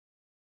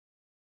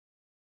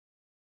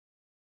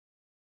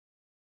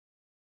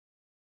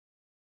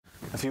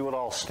If you would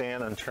all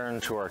stand and turn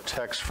to our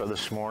text for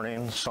this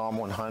morning, Psalm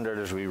 100,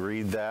 as we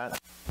read that.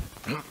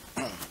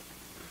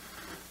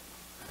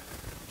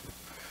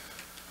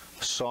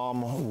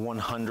 Psalm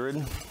 100.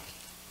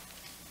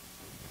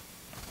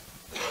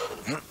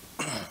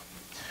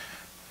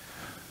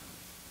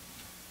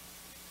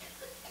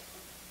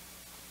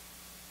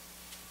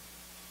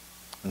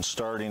 And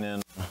starting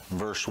in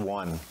verse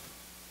 1.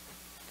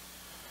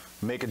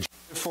 Make a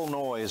joyful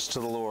noise to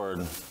the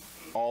Lord,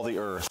 all the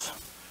earth.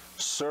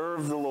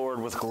 Serve the Lord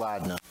with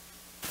gladness.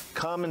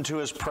 Come into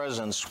his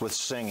presence with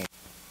singing.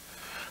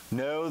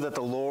 Know that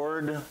the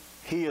Lord,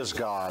 he is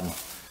God.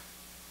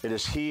 It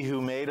is he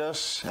who made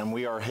us, and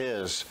we are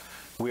his.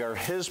 We are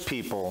his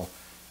people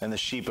and the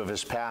sheep of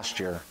his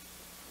pasture.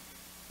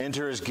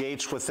 Enter his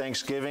gates with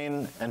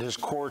thanksgiving and his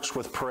courts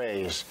with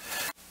praise.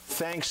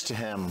 Thanks to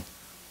him.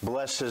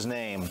 Bless his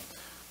name.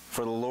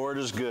 For the Lord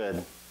is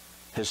good.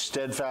 His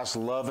steadfast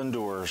love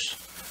endures,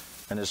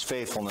 and his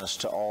faithfulness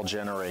to all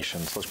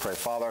generations. Let's pray.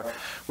 Father,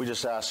 we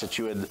just ask that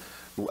you would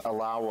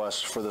allow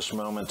us for this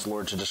moment,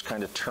 Lord, to just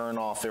kind of turn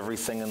off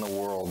everything in the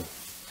world.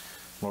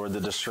 Lord,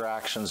 the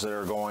distractions that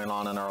are going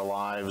on in our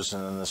lives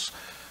and in this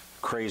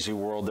crazy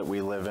world that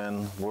we live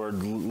in.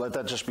 Lord, let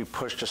that just be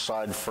pushed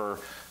aside for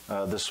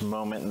this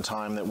moment in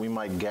time, that we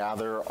might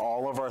gather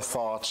all of our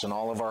thoughts and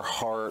all of our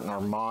heart and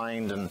our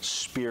mind and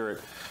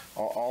spirit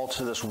all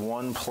to this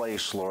one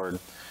place, Lord,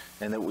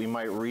 and that we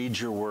might read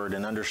your word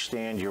and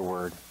understand your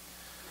word.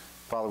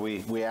 Father,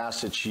 we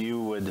ask that you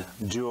would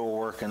do a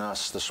work in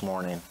us this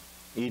morning,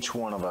 each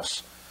one of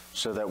us,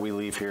 so that we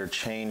leave here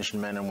changed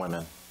men and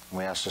women. And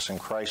we ask this in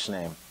Christ's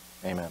name.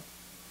 Amen.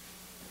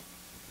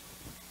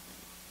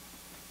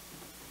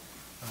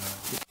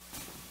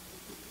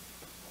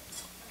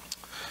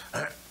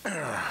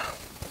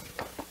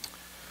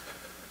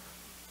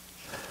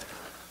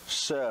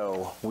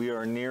 So, we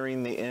are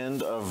nearing the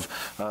end of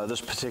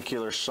this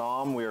particular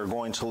psalm. We are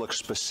going to look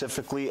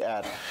specifically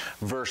at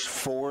verse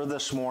 4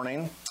 this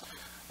morning.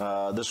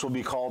 This will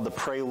be called the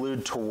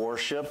Prelude to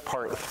Worship,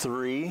 Part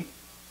 3.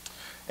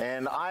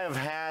 And I have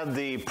had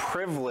the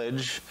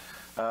privilege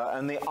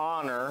and the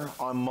honor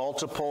on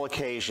multiple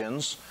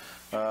occasions,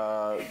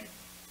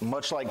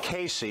 much like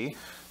Casey,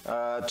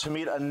 to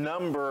meet a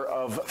number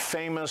of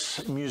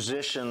famous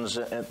musicians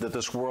that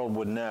this world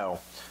would know.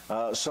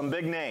 Some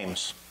big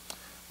names.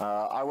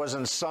 I was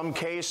in some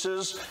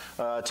cases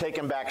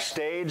taken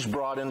backstage,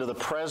 brought into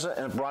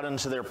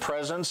their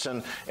presence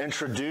and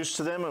introduced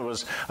to them. It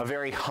was a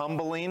very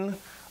humbling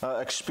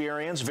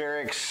experience,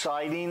 very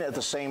exciting at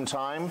the same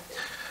time.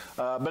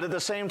 But at the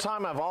same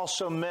time, I've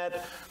also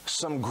met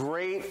some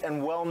great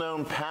and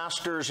well-known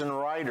pastors and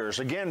writers.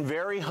 Again,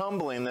 very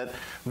humbling that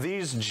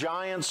these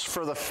giants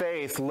for the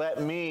faith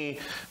let me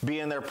be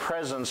in their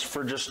presence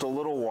for just a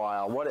little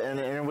while. And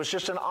it was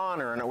just an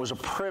honor, and it was a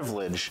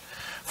privilege.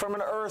 From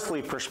an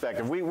earthly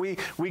perspective,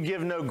 we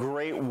give no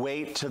great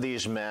weight to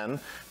these men,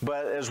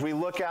 but as we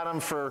look at them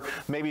for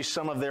maybe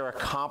some of their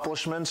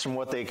accomplishments and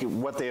what they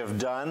have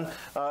done,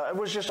 it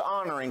was just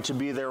honoring to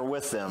be there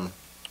with them.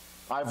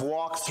 I've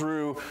walked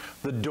through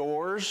the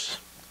doors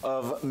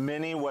of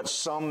many what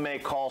some may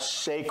call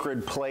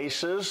sacred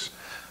places.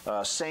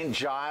 St.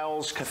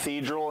 Giles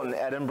Cathedral in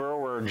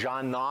Edinburgh, where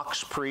John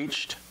Knox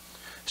preached.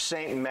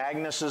 St.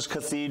 Magnus's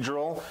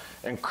Cathedral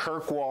in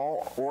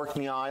Kirkwall,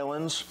 Orkney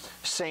Islands.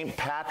 St.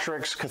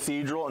 Patrick's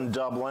Cathedral in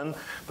Dublin.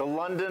 The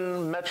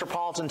London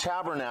Metropolitan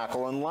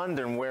Tabernacle in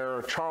London,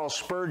 where Charles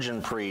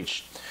Spurgeon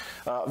preached.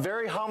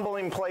 Very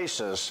humbling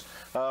places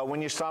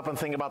when you stop and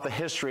think about the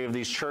history of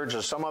these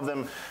churches. Some of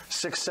them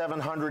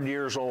 600-700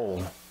 years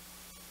old.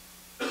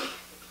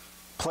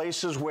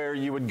 Places where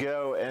you would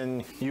go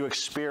and you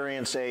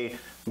experience a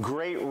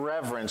great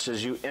reverence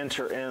as you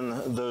enter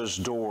in those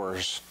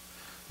doors.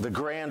 The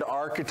grand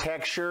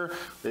architecture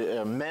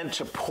meant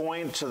to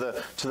point to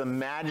the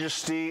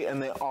majesty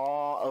and the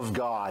awe of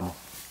God.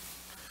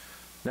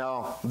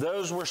 Now,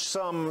 those were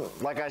some,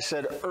 like I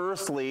said,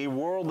 earthly,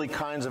 worldly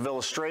kinds of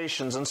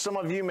illustrations, and some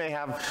of you may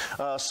have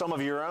some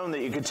of your own that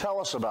you could tell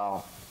us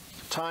about.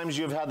 Times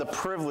you've had the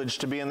privilege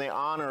to be in the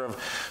honor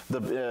of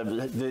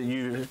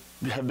you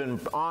have been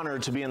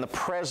honored to be in the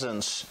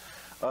presence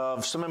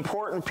of some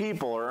important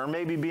people, or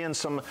maybe be in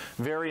some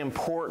very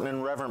important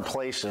and reverent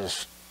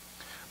places.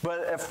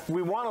 But if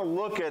we want to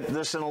look at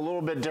this in a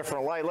little bit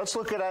different light, let's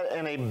look at it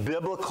in a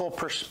biblical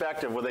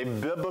perspective with a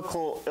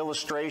biblical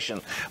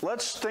illustration.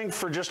 Let's think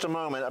for just a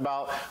moment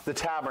about the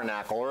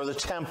tabernacle or the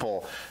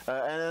temple.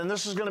 And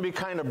this is going to be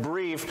kind of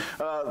brief,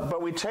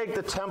 but we take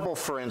the temple,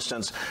 for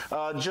instance.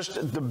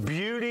 Just the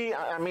beauty,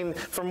 I mean,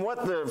 from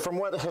what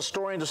the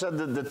historians have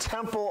said, the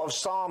Temple of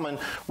Solomon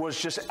was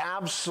just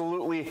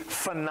absolutely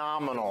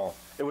phenomenal.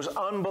 It was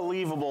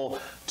unbelievable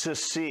to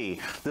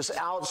see. This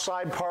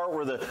outside part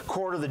where the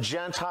court of the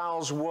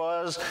Gentiles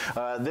was,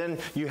 then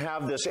you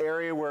have this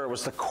area where it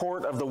was the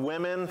court of the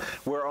women,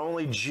 where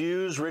only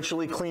Jews,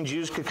 ritually clean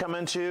Jews, could come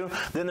into.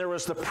 Then there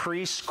was the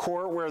priest's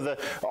court where the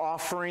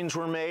offerings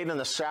were made and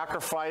the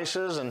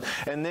sacrifices, and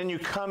then you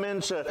come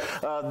into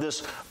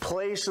this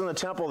place in the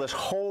temple, this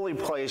holy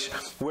place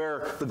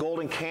where the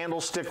golden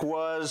candlestick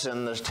was,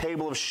 and the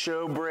table of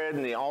showbread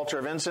and the altar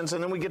of incense.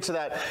 And then we get to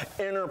that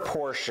inner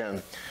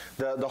portion,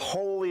 the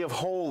Holy of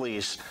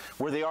Holies,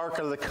 where the Ark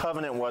of the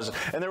Covenant was.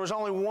 And there was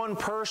only one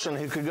person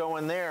who could go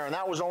in there, and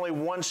that was only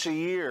once a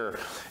year.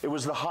 It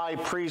was the high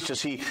priest,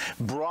 as he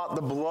brought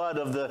the blood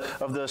of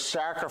the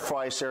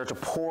sacrifice there to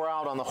pour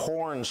out on the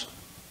horns,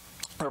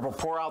 or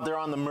pour out there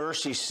on the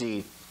mercy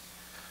seat.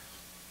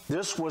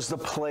 This was the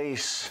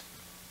place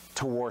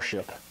to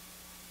worship.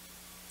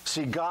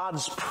 See,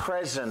 God's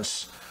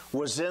presence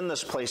was in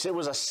this place. It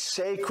was a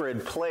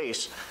sacred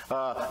place,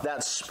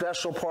 that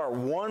special part,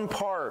 one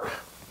part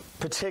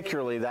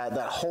particularly, that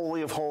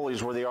Holy of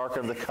Holies where the Ark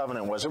of the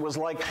Covenant was. It was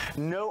like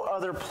no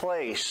other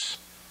place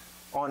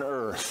on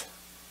earth.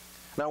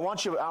 Now I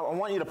want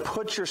you to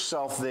put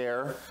yourself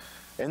there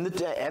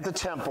at the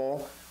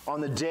temple on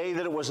the day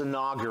that it was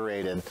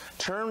inaugurated.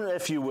 Turn,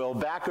 if you will,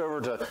 back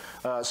over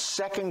to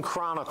 2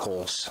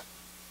 Chronicles.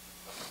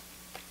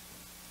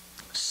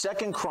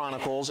 2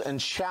 Chronicles and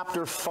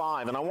chapter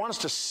 5. And I want us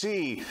to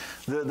see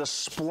the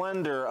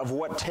splendor of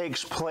what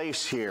takes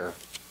place here.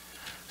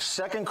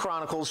 2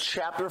 Chronicles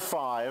chapter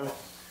 5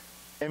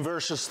 and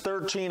verses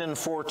 13 and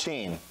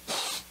 14.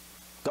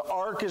 The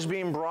ark is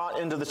being brought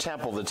into the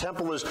temple. The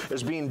temple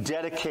is being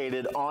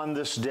dedicated on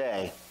this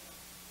day.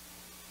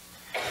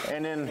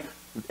 And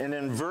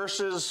in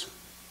verses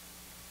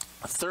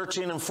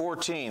 13 and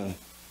 14,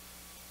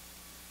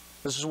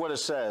 this is what it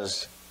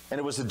says. And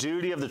it was the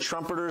duty of the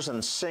trumpeters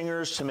and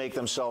singers to make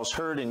themselves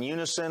heard in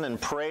unison in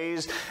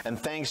praise and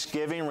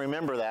thanksgiving.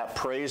 Remember that,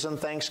 praise and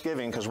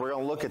thanksgiving, because we're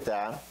going to look at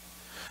that,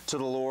 to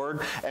the Lord.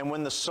 And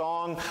when the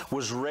song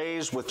was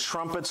raised with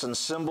trumpets and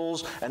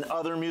cymbals and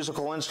other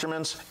musical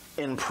instruments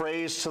in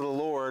praise to the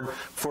Lord,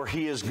 for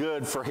he is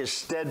good, for his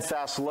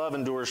steadfast love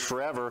endures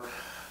forever,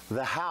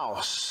 the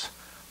house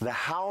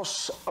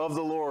of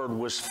the Lord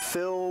was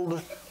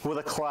filled with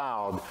a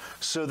cloud,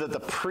 so that the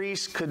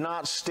priest could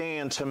not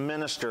stand to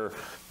minister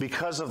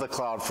because of the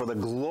cloud, for the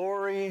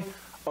glory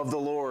of the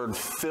Lord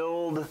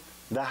filled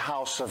the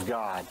house of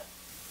God.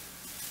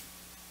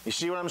 You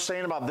see what I'm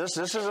saying about this?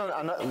 This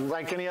isn't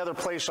like any other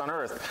place on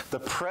earth. The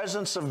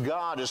presence of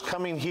God is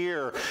coming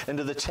here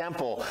into the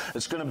temple.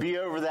 It's going to be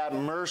over that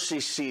mercy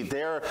seat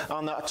there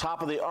on the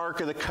top of the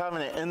Ark of the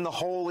Covenant in the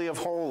Holy of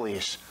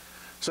Holies.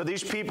 So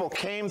these people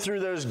came through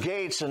those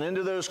gates and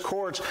into those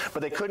courts,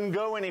 but they couldn't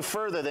go any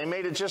further. They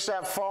made it just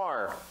that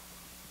far.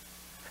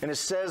 And it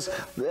says,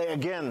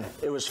 again,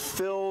 it was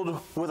filled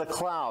with a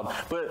cloud.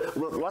 But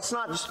let's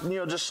not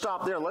just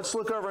stop there. Let's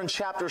look over in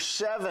chapter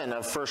 7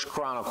 of 1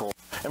 Chronicles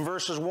and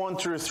verses 1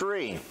 through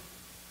 3.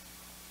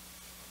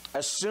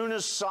 As soon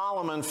as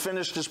Solomon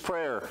finished his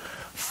prayer,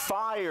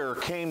 fire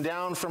came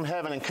down from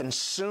heaven and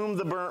consumed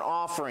the burnt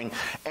offering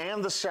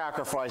and the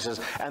sacrifices,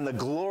 and the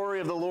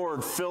glory of the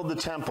Lord filled the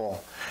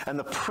temple. And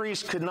the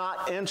priest could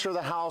not enter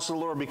the house of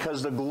the Lord,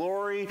 because the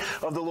glory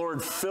of the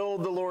Lord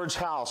filled the Lord's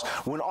house.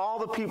 When all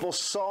the people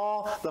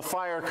saw the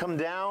fire come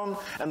down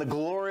and the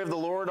glory of the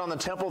Lord on the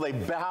temple, they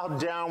bowed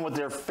down with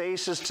their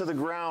faces to the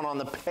ground on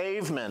the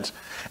pavement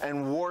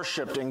and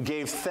worshipped and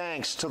gave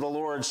thanks to the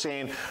Lord,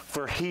 saying,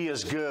 "For he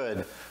is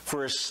good,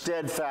 for his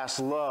steadfast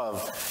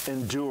love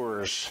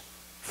endures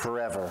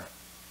forever."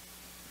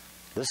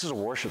 This is a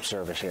worship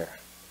service here.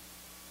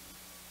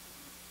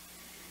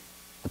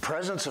 The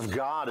presence of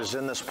God is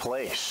in this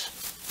place.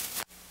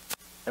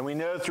 And we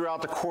know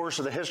throughout the course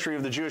of the history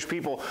of the Jewish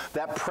people,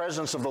 that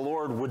presence of the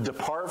Lord would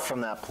depart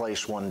from that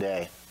place one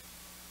day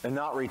and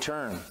not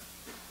return.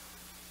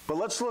 But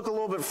let's look a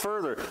little bit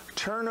further.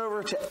 Turn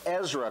over to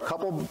Ezra, a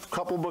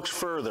couple books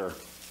further.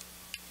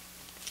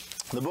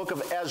 The book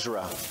of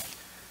Ezra.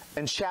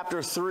 In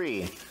chapter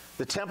 3,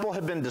 the temple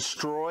had been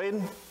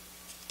destroyed.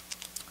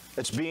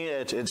 It's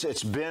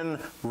been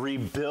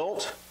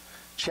rebuilt.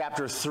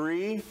 Chapter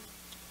 3,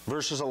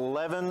 verses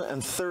 11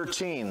 and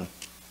 13.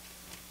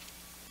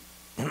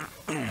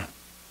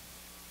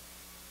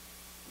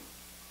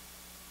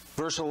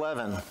 Verse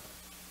 11.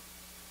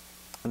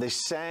 And they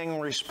sang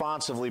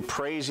responsively,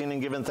 praising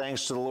and giving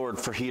thanks to the Lord,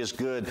 for he is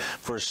good,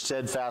 for his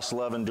steadfast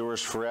love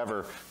endures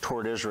forever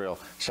toward Israel.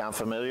 Sound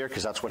familiar?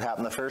 Because that's what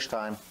happened the first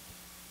time.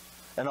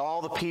 And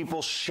all the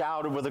people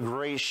shouted with a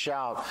great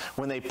shout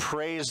when they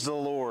praised the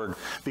Lord,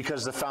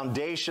 because the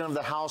foundation of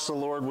the house of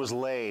the Lord was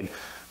laid.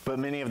 But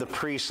many of the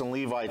priests and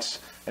Levites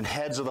and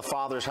heads of the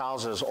fathers'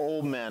 houses,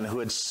 old men who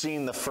had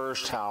seen the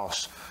first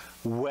house,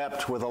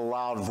 wept with a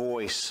loud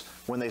voice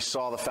when they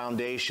saw the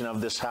foundation of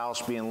this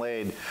house being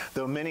laid,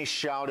 though many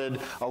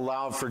shouted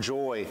aloud for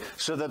joy,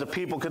 so that the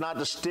people could not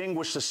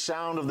distinguish the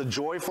sound of the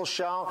joyful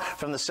shout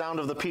from the sound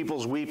of the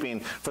people's weeping.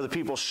 For the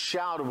people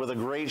shouted with a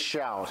great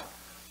shout,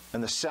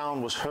 and the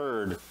sound was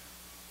heard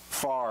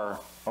far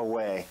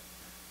away.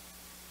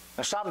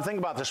 Now stop and think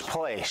about this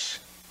place.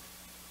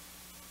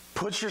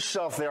 Put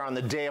yourself there on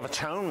the Day of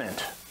Atonement.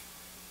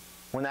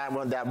 When that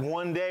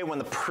one day when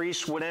the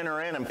priest would enter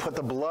in and put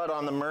the blood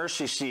on the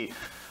mercy seat,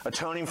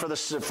 atoning for the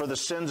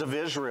sins of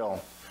Israel.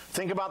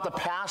 Think about the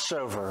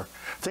Passover.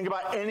 Think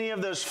about any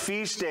of those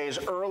feast days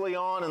early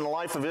on in the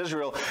life of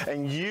Israel,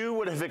 and you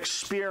would have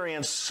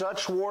experienced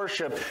such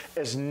worship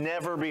as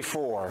never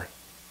before.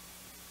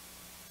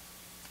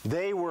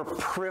 They were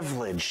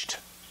privileged.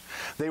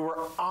 They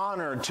were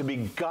honored to be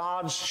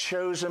God's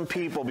chosen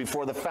people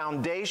before the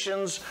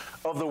foundations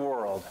of the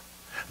world.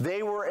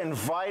 They were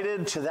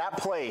invited to that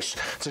place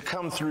to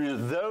come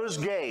through those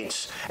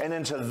gates and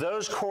into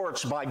those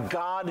courts by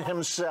God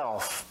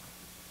Himself.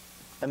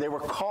 And they were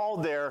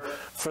called there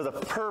for the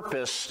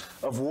purpose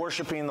of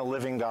worshiping the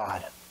living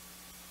God.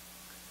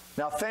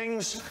 Now,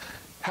 things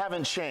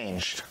haven't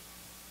changed.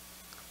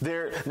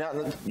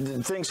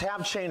 Things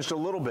have changed a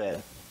little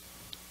bit.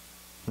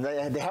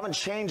 They haven't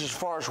changed as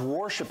far as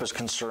worship is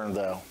concerned,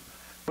 though.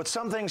 But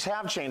some things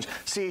have changed.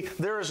 See,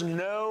 there is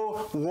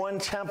no one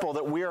temple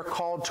that we are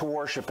called to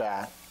worship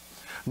at.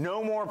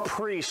 No more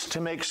priests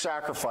to make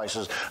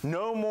sacrifices.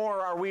 No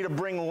more are we to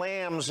bring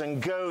lambs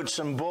and goats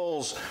and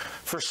bulls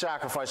for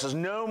sacrifices.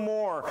 No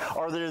more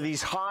are there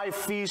these high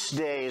feast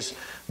days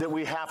that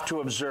we have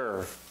to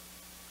observe.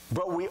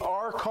 But we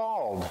are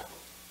called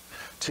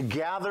to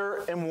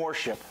gather and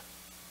worship.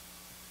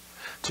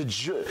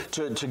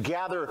 To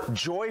gather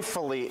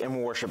joyfully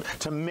in worship,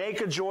 to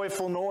make a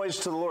joyful noise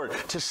to the Lord,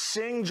 to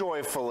sing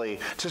joyfully,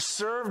 to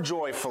serve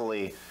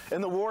joyfully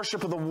in the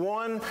worship of the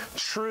one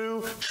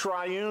true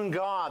triune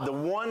God, the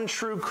one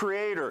true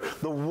Creator,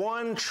 the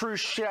one true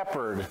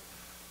Shepherd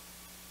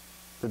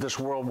that this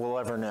world will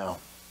ever know.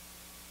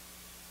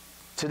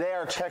 Today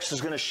our text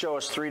is going to show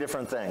us three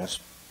different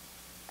things.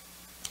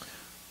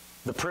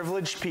 The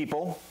privileged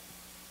people,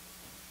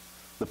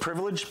 the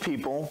perfect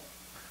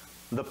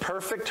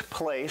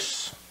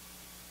place,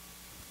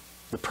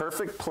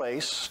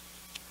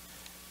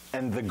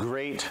 and the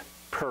great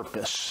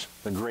purpose.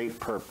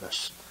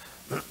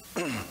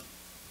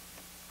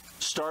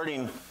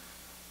 Starting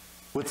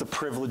with the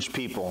privileged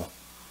people.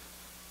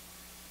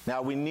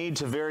 Now we need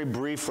to very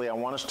briefly, I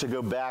want us to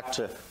go back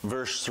to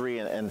verse 3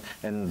 and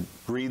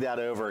read that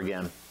over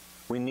again.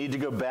 We need to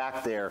go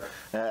back there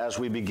as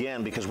we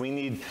begin because we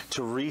need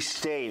to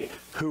restate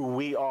who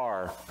we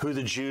are, who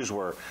the Jews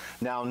were.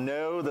 Now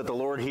know that the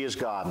Lord, He is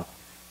God.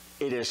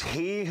 It is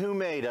He who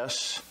made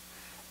us,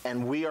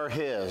 and we are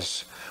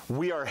His.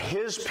 We are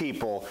His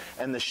people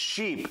and the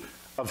sheep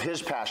of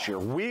His pasture.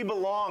 We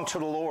belong to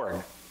the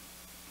Lord.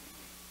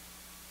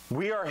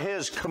 We are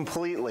His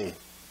completely.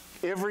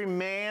 Every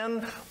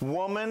man,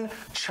 woman,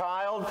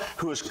 child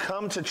who has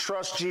come to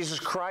trust Jesus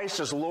Christ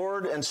as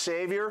Lord and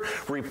Savior,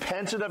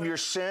 repented of your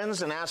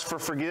sins and asked for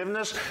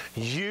forgiveness,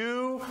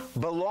 you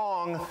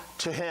belong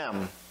to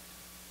Him.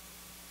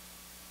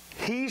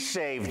 He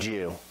saved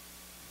you.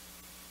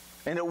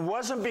 And it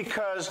wasn't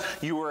because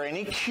you were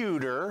any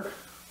cuter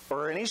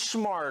or any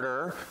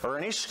smarter or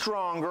any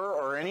stronger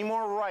or any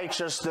more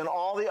righteous than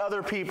all the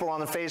other people on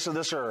the face of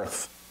this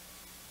earth.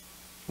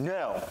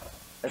 No,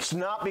 it's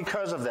not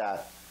because of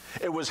that.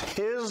 It was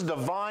His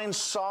divine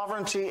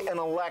sovereignty and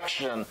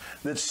election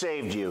that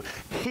saved you.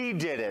 He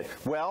did it.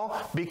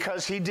 Well,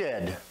 because He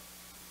did.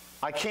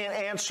 I can't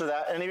answer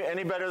that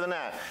any better than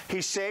that.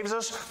 He saves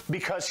us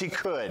because He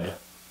could.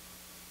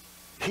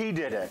 He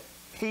did it.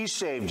 He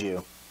saved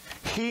you.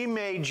 He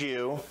made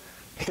you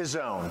His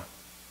own.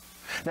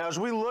 Now, as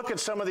we look at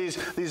some of these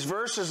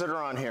verses that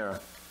are on here,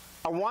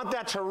 I want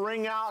that to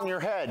ring out in your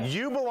head.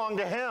 You belong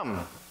to Him.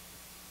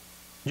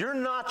 You're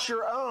not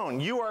your own.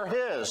 You are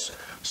His.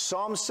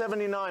 Psalm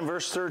 79,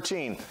 verse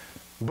 13.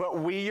 But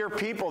we, your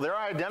people, they're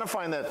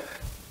identifying that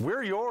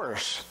we're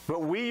yours.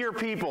 But we, your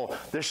people,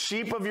 the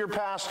sheep of your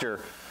pasture,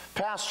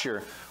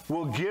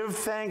 will give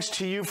thanks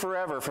to you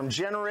forever. From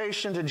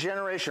generation to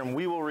generation,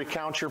 we will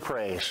recount your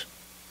praise.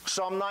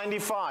 Psalm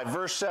 95,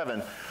 verse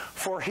 7.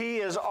 For He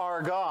is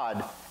our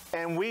God,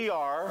 and we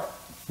are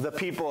the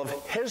people of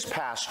His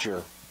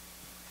pasture,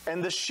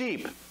 and the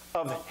sheep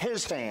of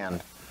His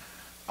hand.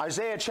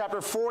 Isaiah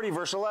chapter 40,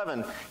 verse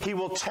 11, He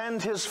will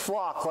tend His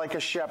flock like a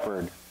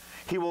shepherd.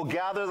 He will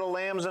gather the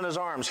lambs in His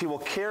arms. He will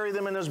carry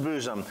them in His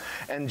bosom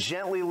and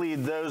gently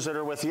lead those that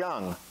are with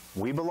young.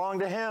 We belong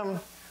to Him.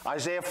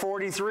 Isaiah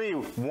 43,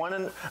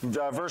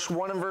 verse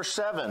 1 and verse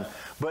 7.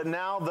 But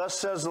now thus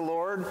says the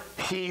Lord,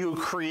 He who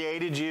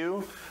created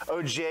you,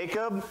 O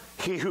Jacob,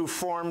 He who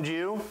formed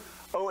you,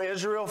 O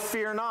Israel,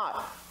 fear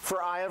not,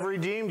 for I have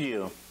redeemed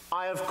you.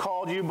 I have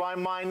called you by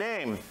my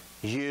name.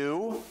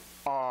 You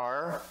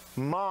are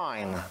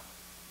mine.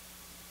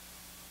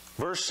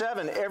 Verse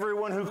 7,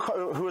 everyone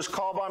who is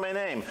called by my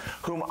name,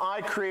 whom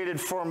I created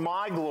for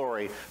my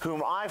glory,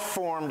 whom I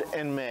formed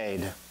and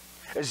made.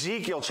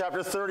 Ezekiel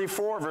chapter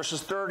 34,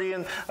 verses 30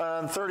 and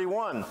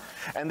 31.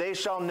 And they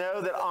shall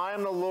know that I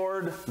am the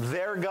Lord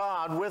their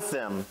God with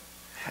them,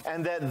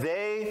 and that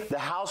they, the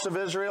house of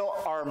Israel,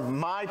 are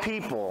my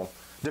people,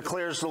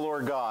 declares the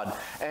Lord God.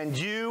 And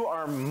you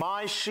are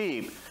my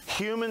sheep,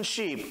 human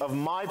sheep of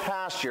my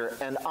pasture,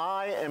 and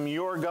I am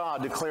your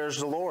God, declares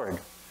the Lord.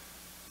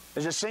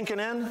 Is it sinking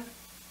in?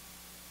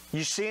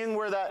 You seeing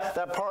where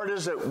that part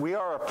is, that we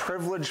are a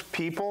privileged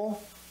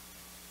people?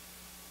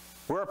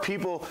 We're a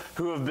people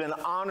who have been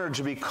honored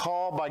to be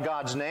called by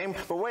God's name.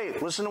 But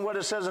wait, listen to what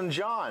it says in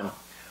John.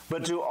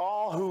 But to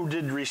all who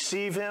did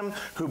receive him,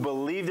 who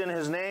believed in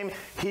his name,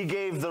 he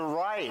gave the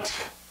right.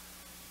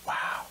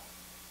 Wow.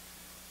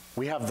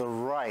 We have the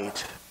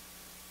right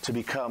to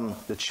become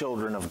the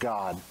children of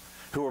God,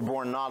 who were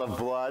born not of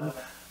blood,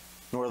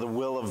 nor the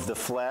will of the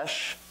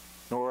flesh,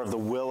 nor of the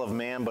will of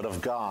man, but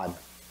of God.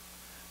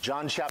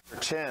 John chapter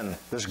 10,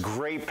 this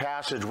great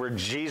passage where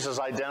Jesus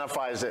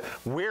identifies that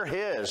we're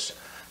his.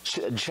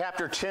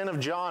 Chapter 10 of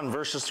John,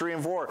 verses 3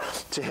 and 4.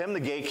 To him the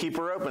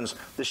gatekeeper opens.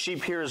 The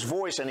sheep hear his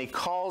voice, and he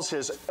calls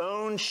his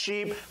own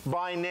sheep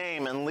by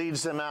name and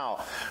leads them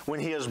out. When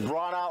he has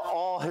brought out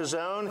all his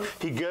own,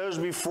 he goes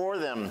before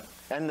them,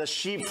 and the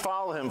sheep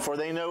follow him, for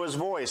they know his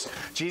voice.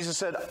 Jesus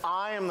said,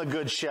 I am the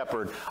good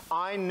shepherd.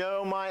 I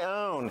know my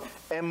own,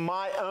 and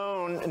my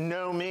own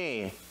know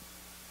me.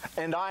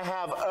 And I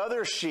have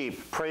other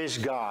sheep, praise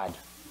God.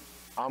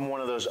 I'm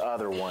one of those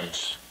other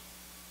ones.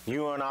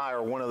 You and I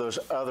are one of those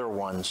other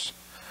ones.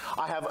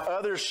 I have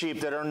other sheep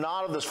that are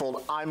not of this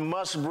fold. I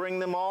must bring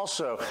them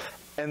also,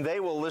 and they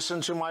will listen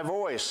to my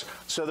voice.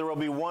 So there will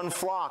be one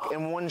flock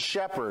and one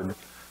shepherd.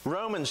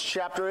 Romans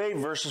chapter 8,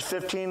 verses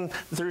 15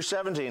 through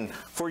 17.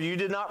 For you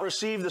did not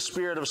receive the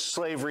spirit of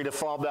slavery to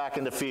fall back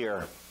into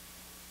fear,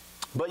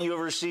 but you have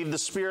received the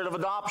spirit of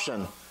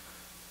adoption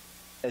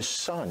as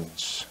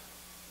sons,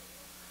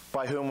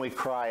 by whom we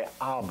cry,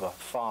 Abba,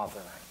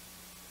 Father.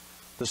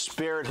 The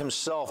Spirit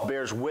himself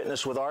bears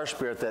witness with our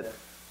spirit that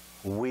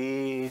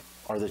we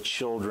are the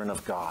children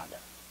of God.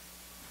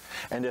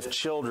 And if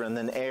children,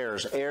 then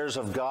heirs, heirs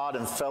of God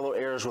and fellow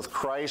heirs with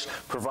Christ,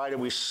 provided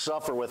we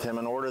suffer with him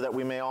in order that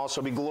we may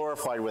also be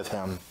glorified with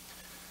him.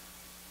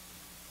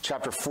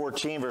 Chapter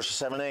 14, verses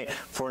 7 and 8.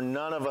 For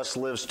none of us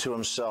lives to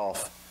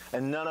himself,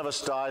 and none of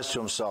us dies to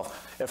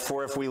himself.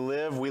 For if we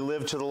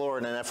live to the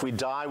Lord, and if we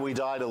die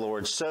to the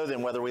Lord. So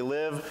then, whether we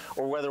live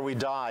or whether we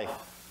die,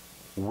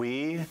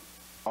 we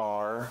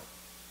are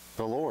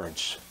the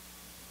Lord's.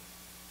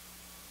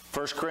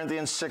 1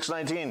 Corinthians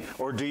 6:19,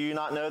 or do you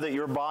not know that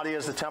your body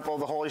is the temple of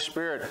the Holy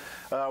Spirit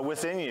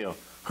within you,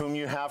 whom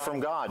you have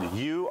from God?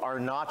 You are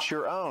not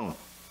your own.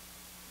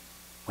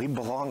 We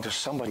belong to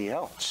somebody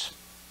else.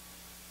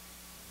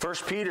 1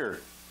 Peter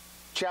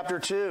chapter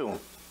 2,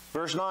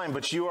 verse 9,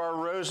 but you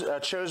are a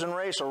chosen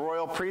race, a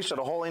royal priesthood,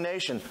 a holy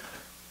nation,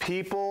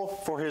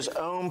 people for his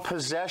own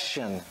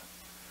possession,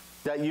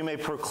 that you may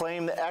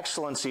proclaim the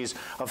excellencies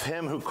of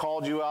him who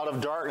called you out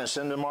of darkness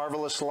into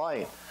marvelous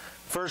light.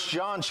 1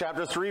 John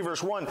chapter 3,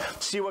 verse 1.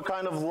 See what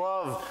kind of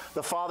love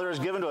the Father has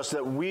given to us,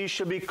 that we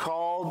should be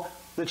called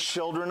the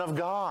children of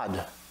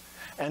God.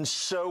 And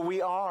so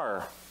we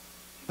are.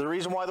 The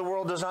reason why the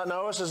world does not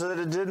know us is that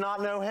it did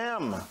not know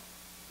him.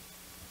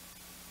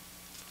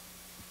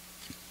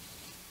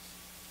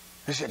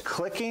 Is it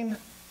clicking?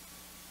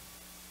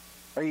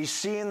 Are you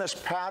seeing this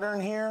pattern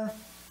here?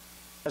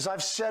 As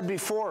I've said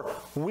before,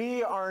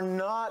 we are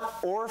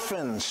not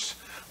orphans.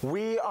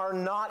 We are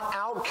not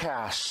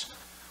outcasts.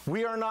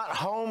 We are not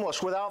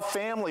homeless without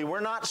family. We're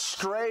not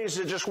strays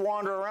that just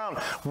wander around.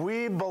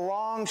 We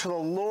belong to the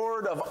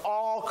Lord of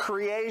all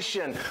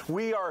creation.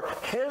 We are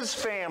his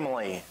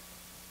family.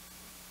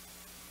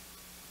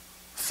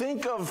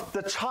 Think of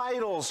the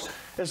titles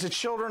as the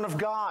children of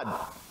God.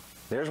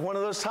 There's one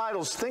of those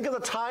titles. Think of the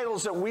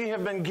titles that we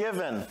have been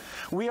given.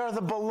 We are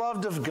the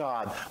beloved of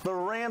God, the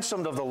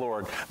ransomed of the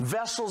Lord,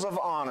 vessels of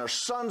honor,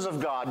 sons of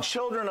God,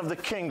 children of the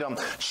kingdom,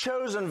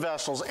 chosen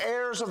vessels,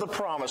 heirs of the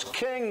promise,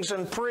 kings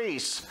and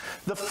priests,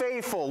 the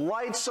faithful,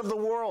 lights of the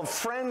world,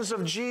 friends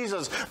of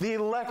Jesus, the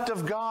elect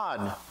of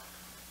God.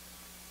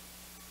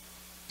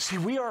 See,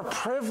 we are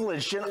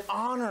privileged and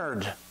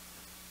honored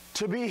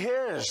to be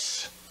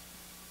his.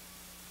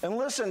 And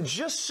listen,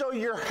 just so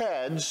your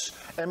heads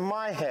and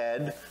my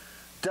head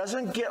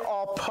doesn't get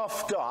all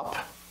puffed up,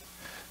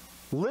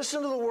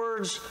 listen to the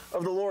words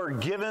of the Lord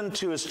given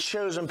to his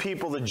chosen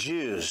people, the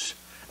Jews,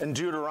 in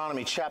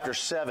Deuteronomy chapter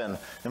 7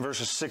 and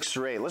verses 6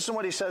 through 8. Listen to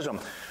what he says to them.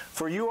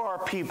 For you are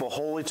a people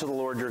holy to the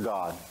Lord your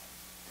God.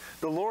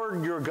 The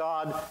Lord your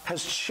God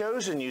has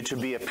chosen you to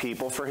be a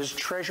people for his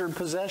treasured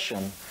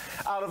possession.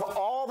 Out of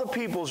all the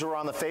peoples who are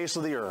on the face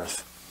of the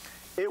earth,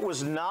 it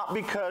was not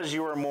because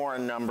you were more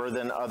in number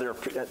than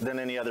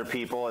any other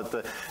people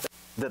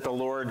that the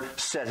Lord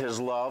set his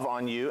love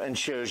on you and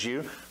chose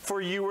you, for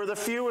you were the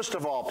fewest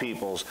of all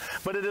peoples.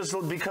 But it is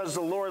because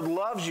the Lord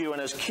loves you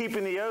and is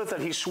keeping the oath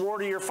that he swore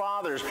to your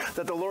fathers,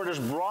 that the Lord has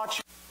brought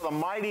you with a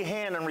mighty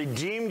hand and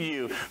redeemed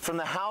you from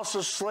the house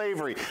of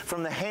slavery,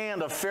 from the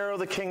hand of Pharaoh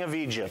the king of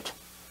Egypt.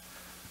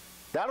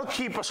 That'll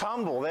keep us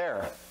humble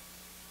there.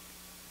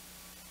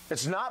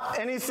 It's not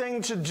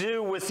anything to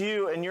do with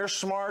you and your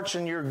smarts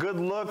and your good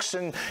looks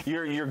and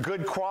your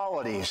good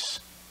qualities.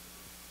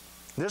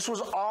 This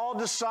was all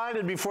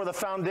decided before the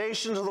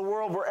foundations of the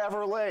world were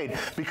ever laid.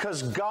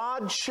 Because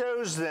God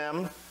chose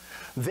them,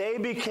 they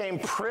became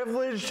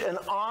privileged and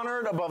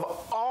honored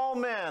above all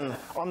men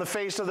on the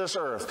face of this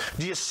earth.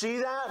 Do you see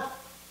that?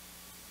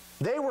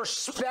 They were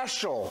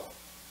special.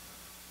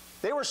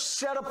 They were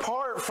set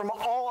apart from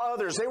all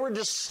others. They were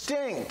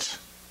distinct.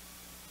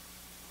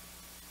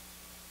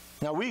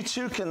 Now we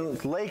too can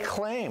lay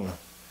claim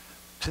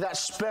to that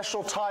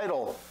special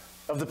title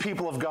of the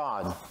people of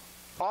God.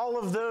 All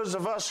of those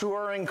of us who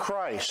are in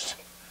Christ.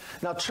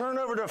 Now turn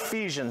over to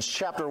Ephesians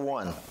chapter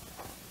 1.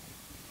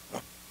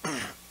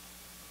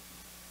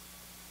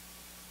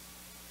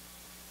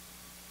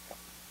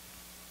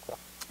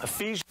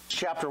 Ephesians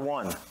chapter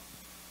 1.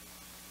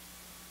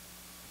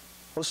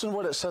 Listen to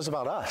what it says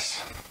about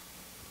us.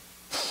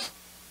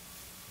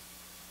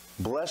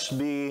 Blessed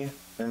be,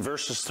 in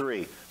verses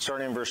 3,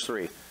 starting in verse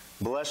 3.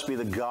 Blessed be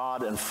the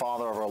God and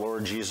Father of our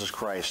Lord Jesus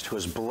Christ, who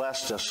has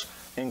blessed us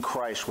in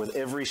Christ with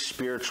every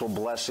spiritual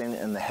blessing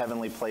in the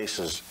heavenly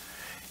places,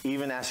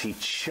 even as he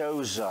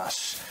chose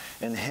us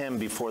in him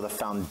before the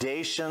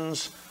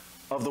foundations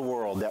of the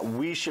world, that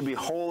we should be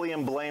holy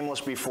and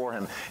blameless before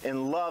him.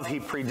 In love he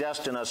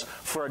predestined us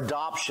for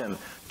adoption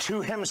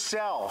to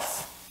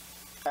himself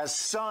as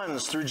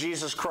sons through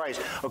Jesus Christ,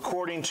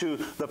 according to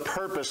the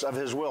purpose of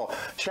his will.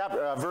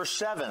 Verse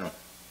 7.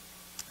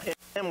 In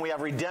him we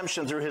have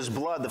redemption through his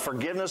blood, the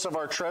forgiveness of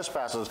our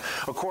trespasses,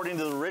 according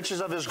to the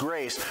riches of his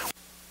grace,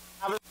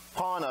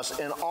 upon us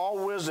in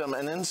all wisdom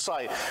and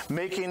insight,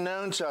 making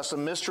known to us the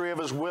mystery of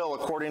his will,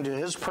 according to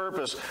his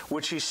purpose,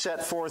 which he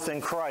set forth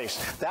in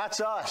Christ. That's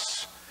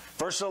us.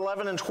 Verse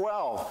 11 and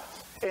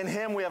 12. In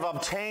him we have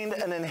obtained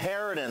an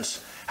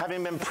inheritance,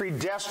 having been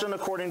predestined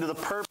according to the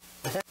purpose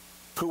of him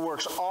who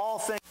works all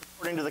things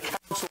according to the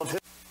counsel of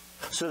his,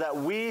 so that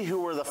we who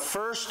were the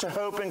first to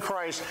hope in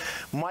Christ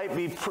might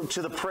be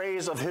to the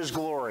praise of his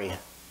glory.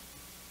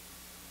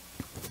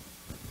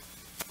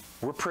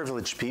 We're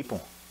privileged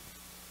people.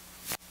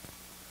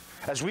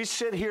 As we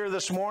sit here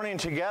this morning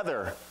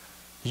together,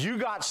 you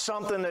got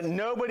something that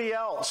nobody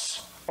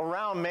else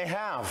around may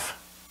have.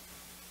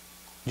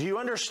 Do you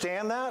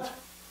understand that?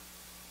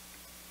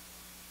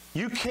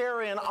 You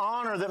carry an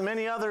honor that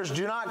many others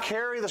do not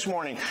carry this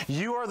morning.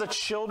 You are the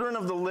children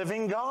of the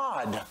living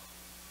God.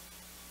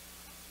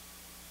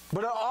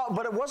 But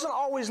it wasn't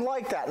always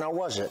like that, now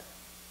was it?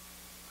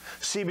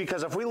 See,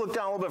 because if we look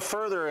down a little bit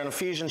further in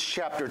Ephesians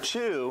chapter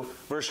 2,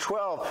 verse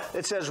 12,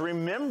 it says,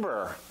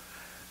 remember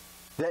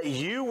that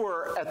you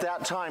were at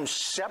that time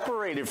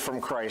separated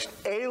from Christ,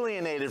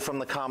 alienated from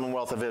the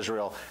commonwealth of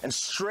Israel, and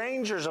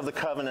strangers of the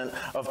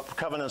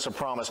covenants of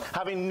promise,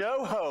 having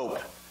no hope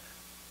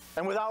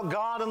and without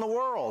God in the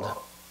world.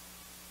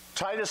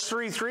 Titus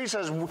 3:3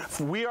 says,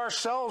 we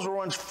ourselves were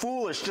once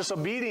foolish,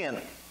 disobedient,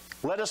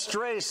 led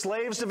astray,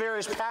 slaves to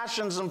various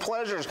passions and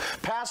pleasures,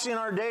 passing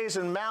our days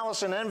in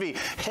malice and envy,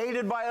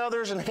 hated by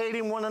others and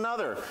hating one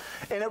another.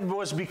 And it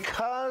was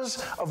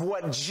because of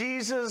what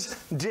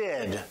Jesus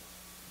did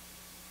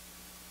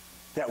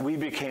that we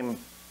became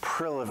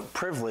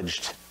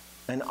privileged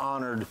and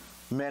honored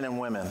men and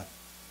women.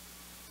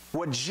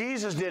 What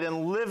Jesus did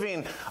in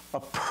living a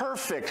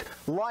perfect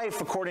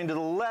life according to the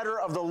letter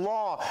of the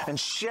law and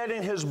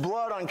shedding his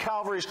blood on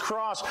Calvary's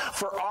cross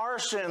for our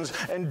sins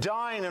and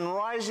dying and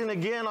rising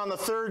again on the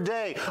third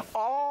day,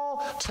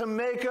 all to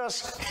make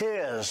us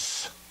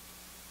his,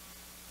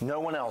 no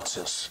one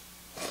else's.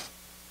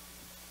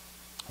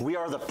 We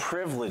are the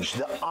privileged,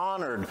 the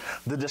honored,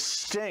 the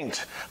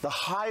distinct, the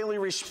highly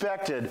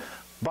respected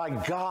by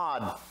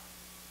God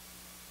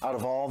out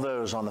of all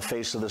those on the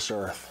face of this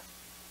earth.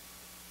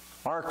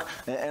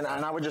 And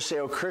I would just say,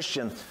 oh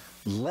Christian,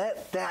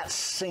 let that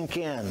sink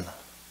in.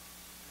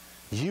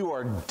 You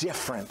are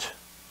different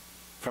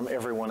from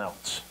everyone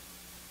else.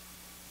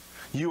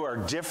 You are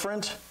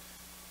different.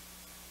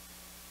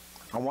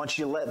 I want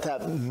you to let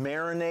that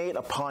marinate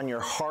upon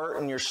your heart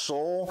and your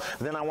soul.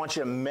 Then I want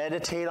you to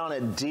meditate on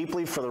it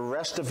deeply for the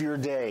rest of your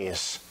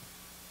days.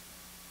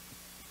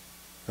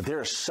 But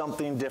there is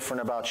something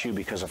different about you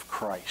because of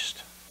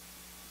Christ.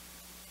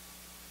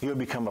 You have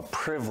become a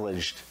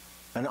privileged,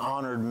 an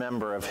honored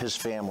member of his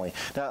family.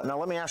 Now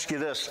let me ask you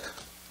this.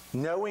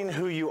 Knowing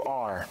who you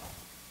are,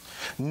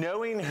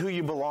 knowing who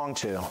you belong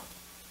to,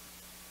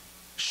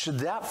 should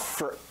that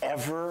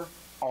forever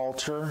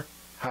alter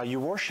how you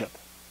worship?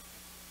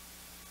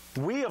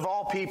 We of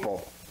all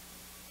people,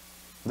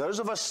 those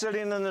of us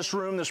sitting in this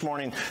room this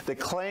morning that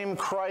claim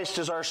Christ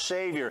as our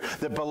Savior,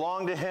 that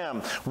belong to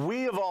him,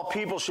 we of all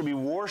people should be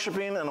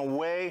worshiping in a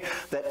way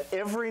that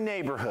every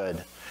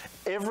neighborhood,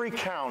 every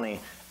county,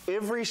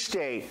 every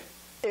state,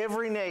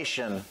 every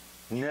nation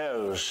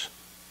knows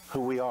who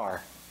we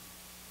are.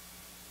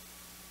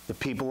 The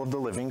people of the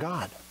living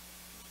God.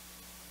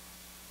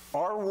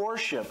 Our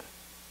worship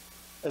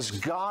as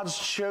God's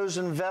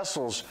chosen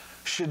vessels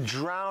should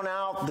drown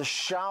out the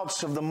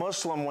shouts of the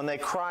Muslim when they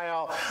cry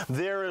out,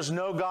 there is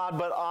no God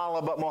but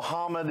Allah, but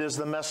Muhammad is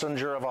the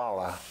messenger of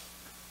Allah.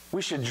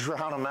 We should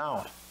drown them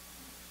out.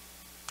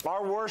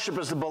 Our worship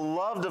as the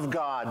beloved of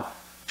God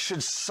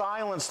should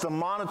silence the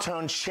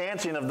monotone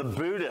chanting of the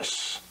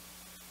Buddhists.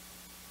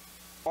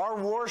 Our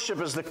worship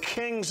as the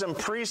kings and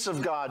priests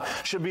of God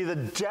should be the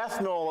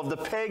death knell of the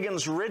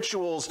pagans'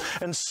 rituals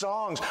and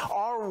songs.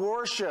 Our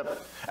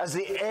worship as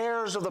the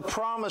heirs of the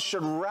promise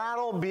should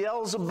rattle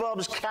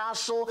Beelzebub's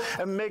castle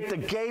and make the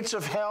gates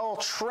of hell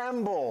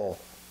tremble.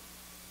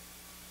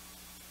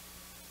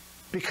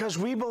 Because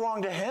we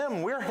belong to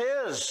Him. We're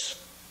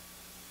His.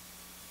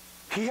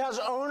 He has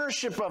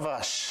ownership of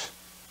us.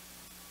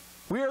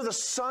 We are the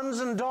sons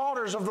and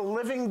daughters of the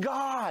living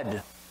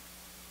God.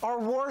 Our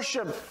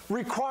worship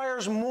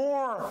requires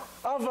more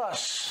of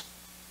us.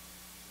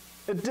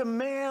 It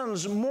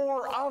demands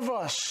more of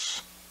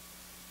us.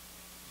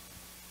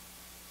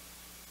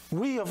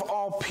 We, of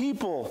all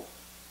people,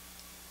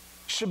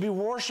 should be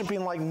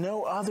worshiping like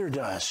no other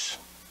does.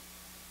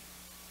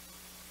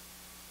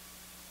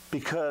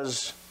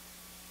 Because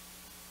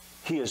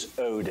He is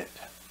owed it.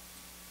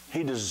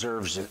 He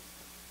deserves it.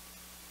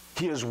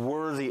 He is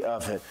worthy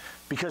of it.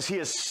 Because He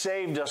has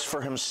saved us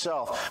for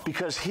Himself.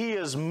 Because He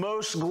is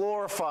most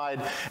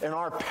glorified in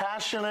our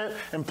passionate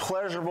and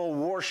pleasurable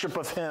worship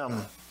of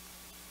Him.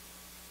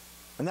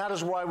 And that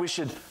is why we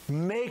should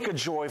make a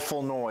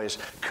joyful noise.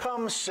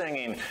 Come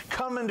singing.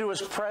 Come into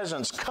His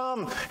presence.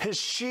 Come His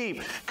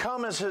sheep.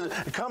 Come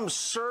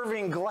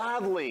serving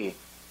gladly.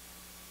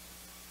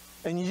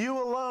 And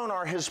you alone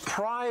are His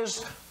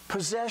prized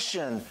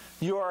possession.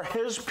 You are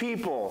His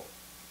people.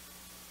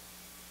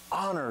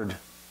 Honored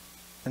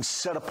and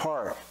set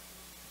apart.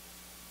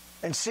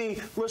 And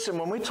see, listen,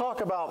 when we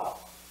talk about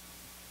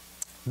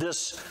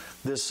this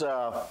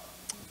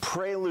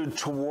prelude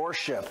to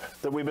worship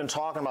that we've been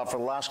talking about for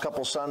the last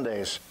couple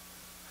Sundays,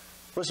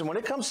 listen, when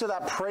it comes to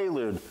that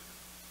prelude,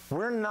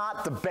 we're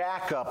not the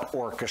backup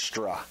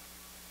orchestra.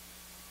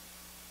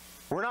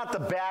 We're not the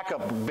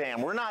backup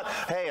band. We're not,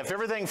 hey, if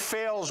everything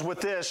fails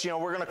with this,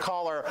 we're going to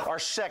call our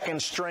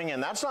second string in.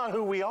 That's not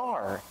who we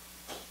are.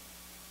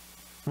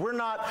 We're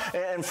not,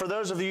 and for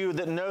those of you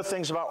that know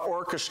things about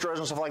orchestras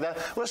and stuff like that,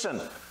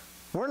 listen,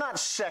 we're not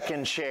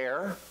second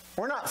chair.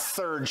 We're not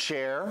third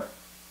chair.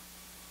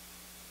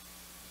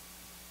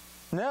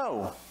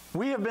 No,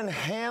 we have been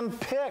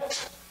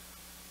handpicked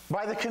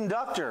by the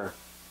conductor.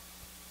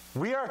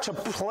 We are to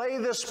play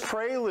this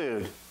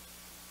prelude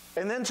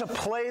and then to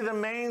play the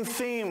main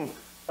theme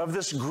of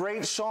this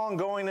great song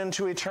going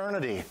into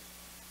eternity.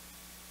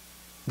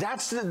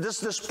 That's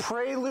this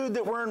prelude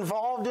that we're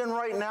involved in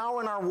right now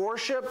in our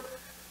worship.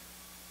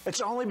 It's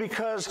only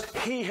because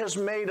He has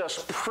made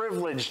us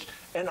privileged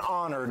and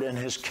honored in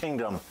His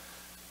kingdom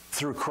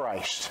through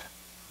Christ.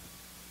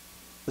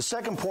 The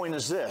second point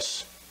is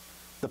this,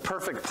 the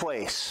perfect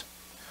place.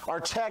 Our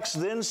text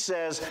then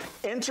says,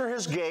 enter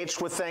His gates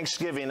with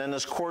thanksgiving and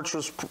His courts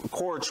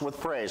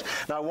with praise.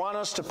 Now I want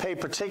us to pay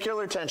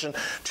particular attention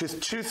to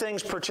two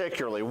things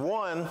particularly.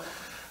 One,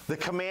 the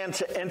command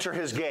to enter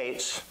His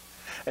gates,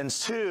 and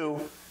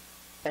two,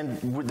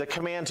 the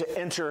command to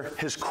enter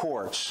His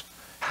courts.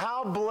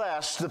 How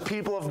blessed the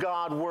people of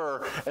God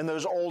were in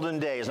those olden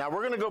days. Now,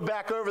 we're going to go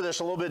back over this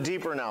a little bit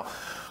deeper now.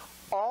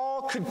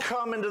 All could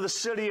come into the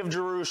city of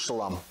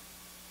Jerusalem,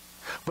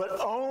 but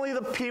only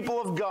the people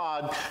of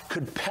God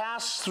could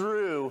pass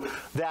through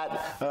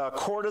that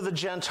court of the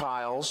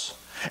Gentiles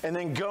and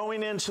then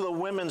going into the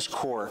women's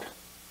court.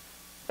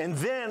 And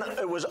then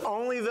it was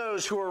only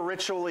those who were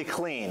ritually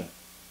clean.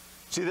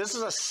 See, this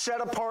is a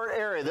set-apart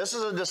area. This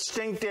is a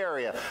distinct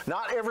area.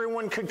 Not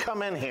everyone could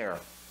come in here.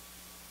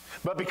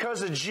 But because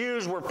the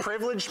Jews were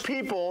privileged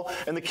people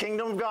in the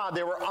kingdom of God,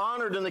 they were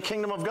honored in the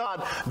kingdom of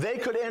God, they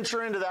could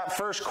enter into that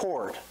first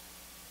court.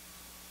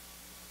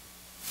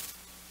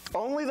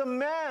 Only the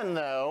men,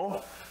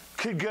 though,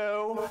 could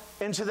go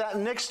into that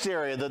next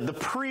area, the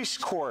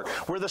priest court,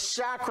 where the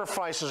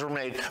sacrifices were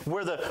made,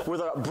 where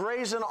the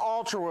brazen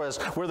altar was,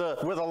 where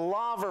the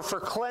laver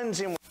for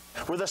cleansing,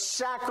 where the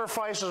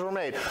sacrifices were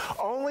made.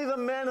 Only the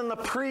men and the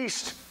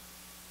priest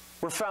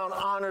were found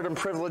honored and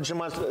privileged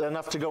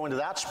enough to go into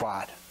that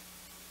spot.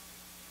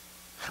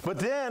 But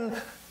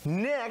then,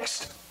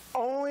 next,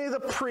 only the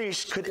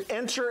priest could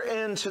enter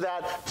into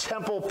that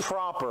temple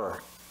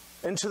proper,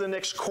 into the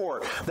next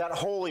court, that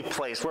holy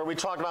place where we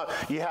talked about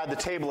you had the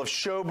table of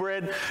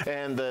showbread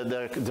and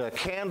the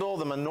candle,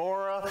 the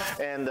menorah,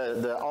 and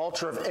the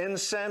altar of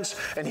incense.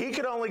 And he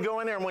could only go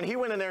in there, and when he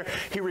went in there,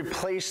 he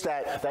replaced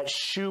that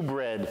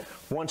shewbread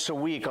once a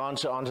week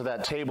onto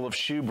that table of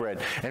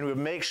shewbread. And he would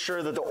make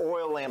sure that the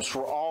oil lamps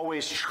were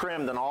always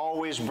trimmed and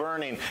always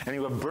burning, and he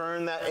would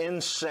burn that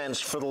incense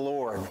for the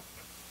Lord.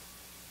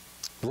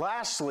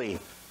 Lastly,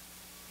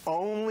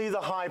 only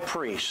the high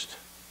priest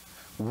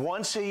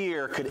once a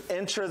year could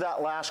enter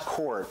that last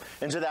court,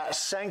 into that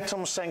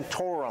sanctum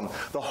sanctorum,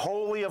 the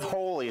holy of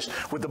holies,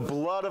 with the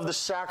blood of the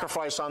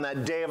sacrifice on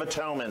that day of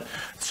atonement,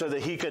 so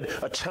that he could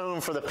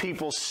atone for the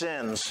people's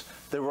sins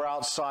that were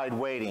outside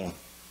waiting.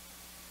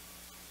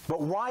 But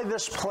why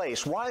this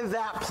place? Why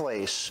that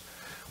place?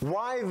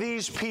 Why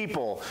these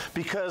people?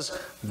 Because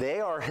they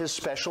are His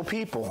special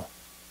people.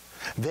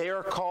 They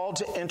are called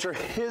to enter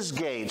His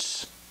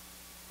gates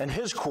and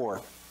His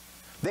court.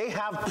 They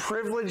have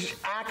privileged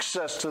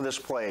access to this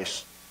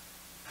place.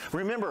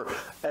 Remember,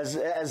 as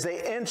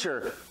they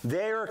enter,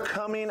 they are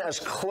coming as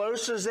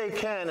close as they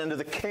can into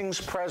the king's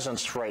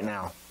presence right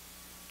now.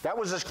 That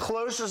was as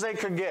close as they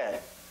could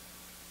get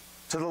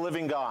to the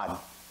living God.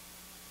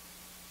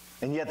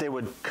 And yet they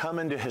would come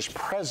into his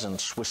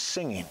presence with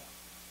singing.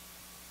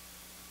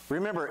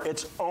 Remember,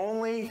 it's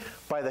only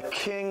by the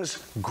king's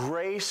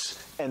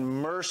grace and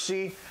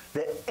mercy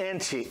that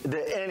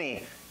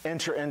any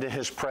enter into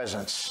his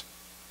presence.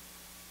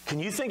 Can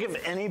you think of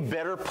any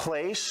better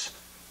place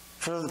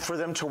for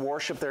them to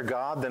worship their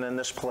God than in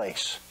this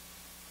place?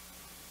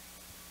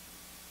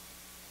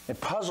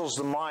 It puzzles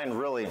the mind,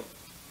 really,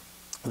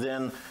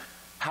 then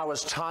how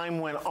as time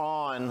went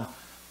on,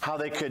 how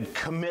they could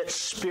commit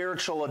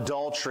spiritual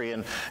adultery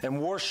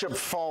and worship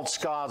false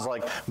gods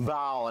like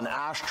Baal and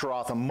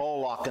Ashtaroth and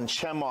Moloch and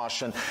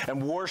Chemosh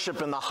and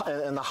worship in the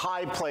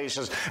high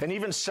places and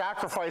even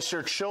sacrifice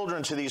their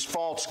children to these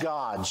false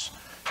gods.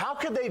 How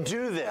could they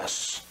do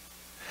this?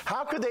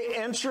 How could they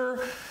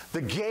enter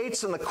the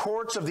gates and the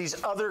courts of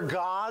these other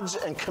gods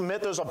and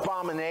commit those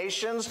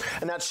abominations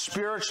and that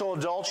spiritual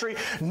adultery,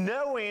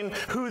 knowing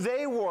who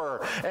they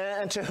were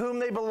and to whom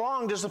they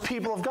belonged as the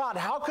people of God?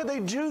 How could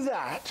they do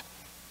that?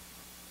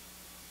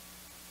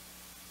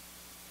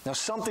 Now,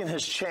 something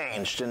has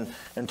changed in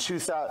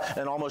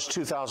almost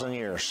 2,000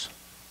 years.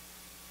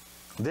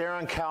 There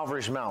on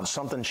Calvary's Mount,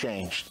 something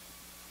changed.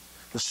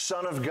 The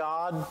Son of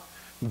God,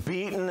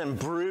 beaten and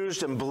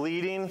bruised and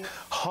bleeding,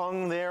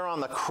 hung there on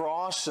the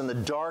cross in the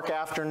dark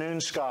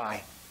afternoon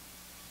sky.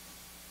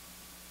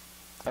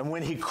 And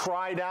when he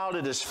cried out,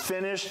 "It is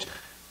finished,"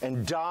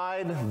 and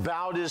died,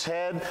 bowed his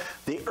head,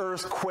 the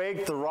earth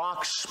quaked, the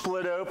rocks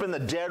split open, the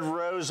dead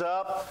rose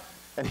up.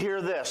 And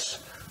hear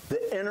this: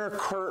 the inner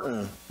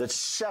curtain that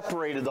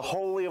separated the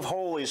Holy of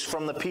Holies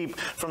from the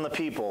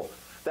people,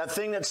 that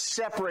thing that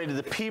separated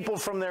the people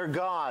from their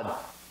God,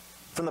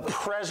 from the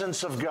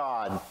presence of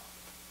God,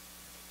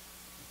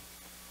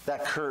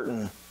 that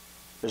curtain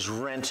is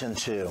rent in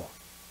two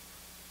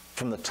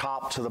from the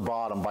top to the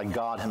bottom by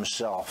God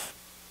himself.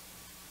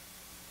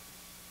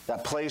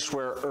 That place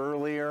where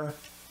earlier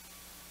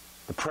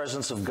the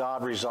presence of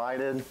God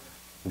resided,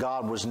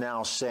 God was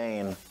now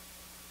saying,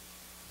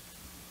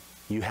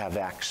 "You have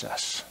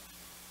access."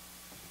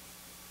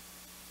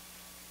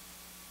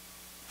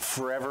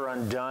 Forever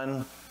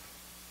undone,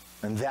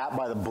 and that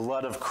by the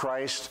blood of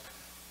Christ,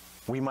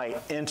 we might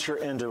enter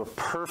into a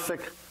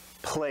perfect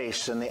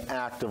place in the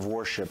act of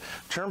worship.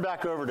 Turn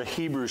back over to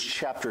Hebrews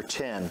chapter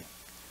 10.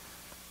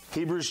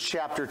 Hebrews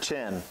chapter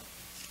 10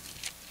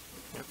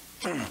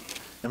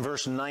 and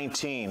verse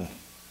 19.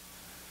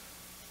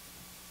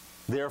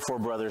 "Therefore,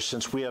 brothers,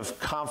 since we have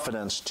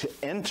confidence to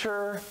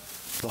enter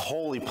the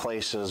holy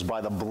places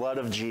by the blood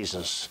of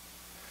Jesus,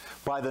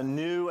 by the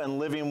new and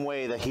living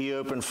way that he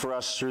opened for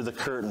us through the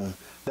curtain,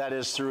 that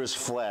is, through his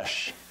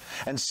flesh.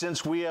 And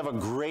since we have a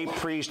great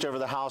priest over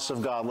the house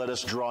of God, let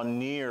us draw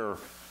near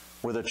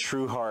with a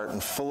true heart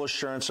and full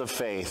assurance of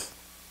faith,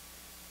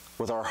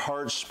 with our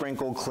hearts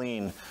sprinkled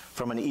clean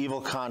from an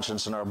evil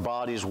conscience and our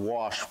bodies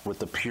washed with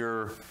the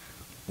pure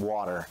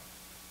water."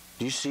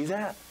 Do you see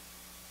that?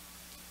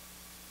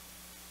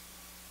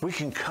 We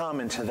can come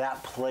into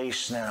that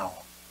place now.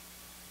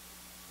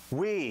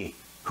 We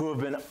who have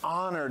been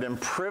honored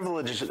and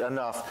privileged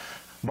enough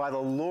by the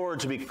Lord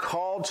to be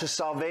called to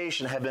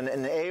salvation have been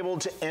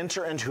enabled to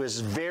enter into his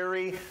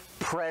very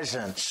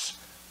presence.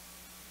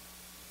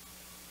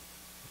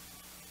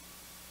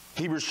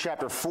 Hebrews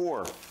chapter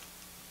 4,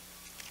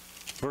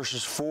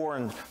 verses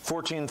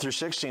 14 through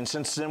 16.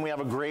 "Since then we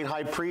have a great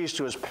high priest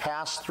who has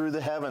passed through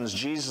the heavens,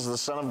 Jesus the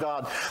Son of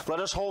God.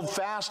 Let us hold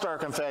fast our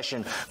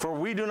confession, for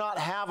we do not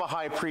have a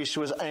high priest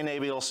who is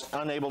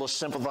unable to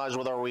sympathize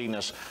with our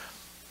weakness,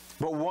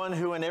 but one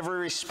who in every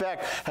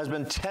respect has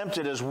been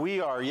tempted as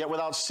we are, yet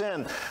without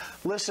sin.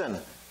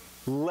 Listen,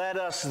 let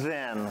us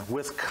then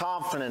with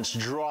confidence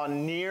draw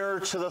near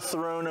to the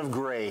throne of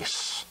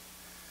grace,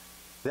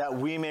 that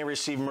we may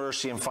receive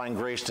mercy and find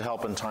grace to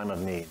help in time of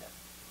need."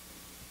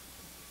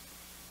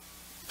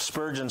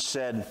 Spurgeon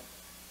said,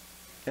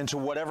 "Into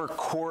whatever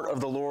court of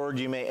the Lord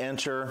you may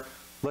enter,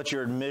 let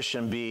your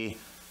admission be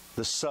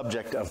the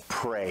subject of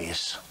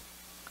praise.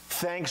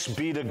 Thanks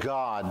be to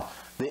God,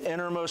 the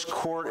innermost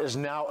court is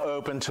now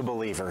open to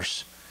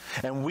believers,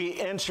 and we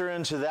enter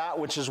into that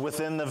which is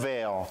within the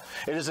veil.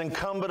 It is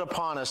incumbent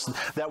upon us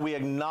that we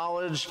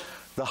acknowledge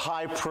the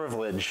high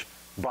privilege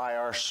by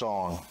our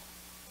song."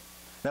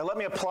 Now let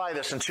me apply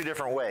this in two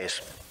different ways.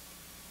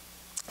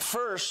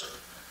 First,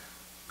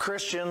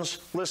 Christians,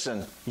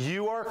 listen,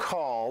 you are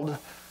called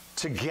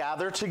to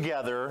gather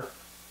together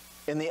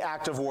in the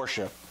act of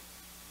worship.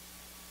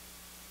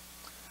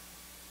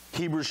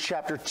 Hebrews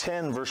chapter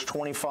 10, verse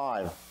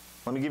 25.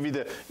 Let me give you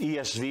the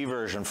ESV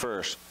version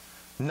first.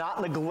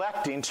 "Not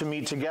neglecting to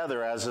meet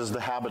together, as is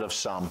the habit of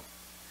some."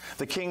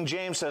 The King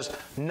James says,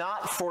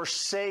 "Not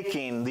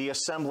forsaking the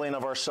assembling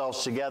of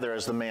ourselves together,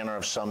 as the manner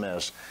of some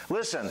is."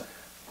 Listen,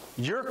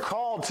 you're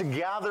called to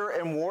gather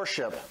and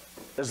worship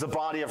as the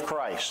body of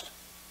Christ.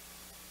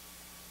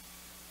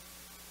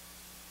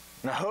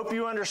 And I hope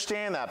you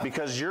understand that,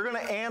 because you're going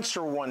to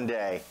answer one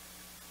day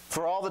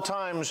for all the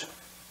times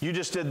you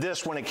just did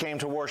this when it came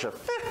to worship.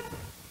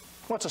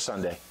 What's a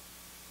Sunday?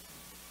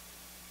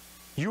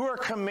 You are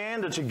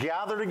commanded to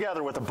gather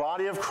together with the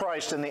body of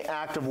Christ in the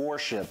act of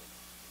worship.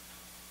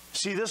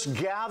 See, this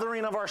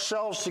gathering of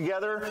ourselves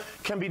together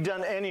can be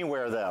done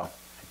anywhere, though.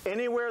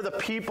 Anywhere the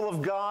people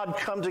of God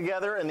come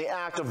together in the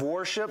act of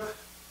worship,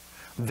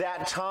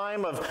 that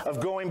time of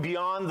going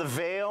beyond the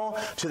veil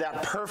to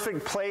that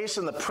perfect place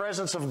in the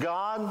presence of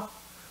God,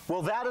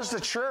 well, that is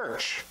the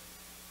church.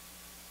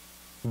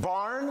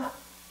 Barn,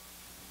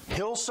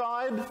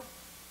 hillside,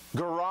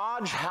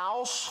 garage,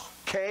 house,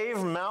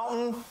 cave,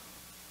 mountain,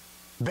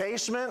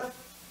 basement,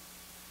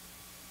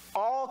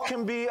 all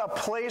can be a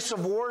place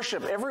of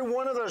worship. Every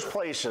one of those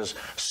places,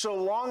 so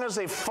long as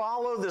they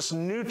follow this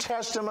New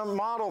Testament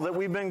model that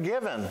we've been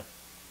given.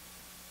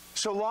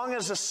 So long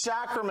as the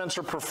sacraments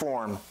are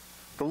performed,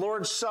 the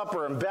Lord's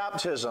Supper and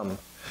baptism,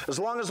 as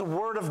long as the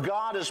Word of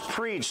God is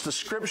preached, the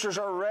Scriptures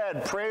are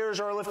read, prayers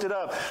are lifted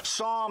up,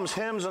 psalms,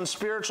 hymns, and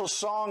spiritual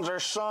songs are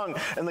sung,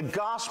 and the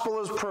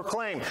gospel is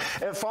proclaimed.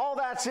 If all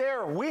that's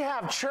there, we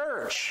have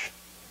church.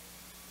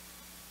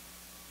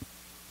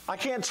 I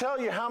can't tell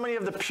you how many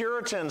of the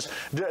Puritans,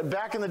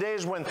 back in the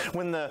days when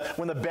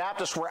the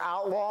Baptists were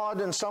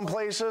outlawed in some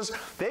places,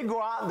 they'd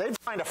go out and they'd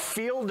find a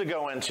field to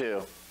go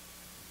into.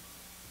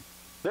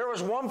 There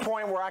was one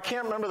point where I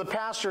can't remember the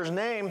pastor's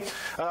name.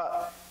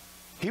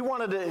 He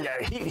went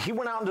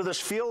out into this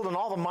field, and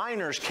all the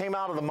miners came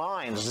out of the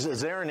mines.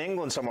 It's there in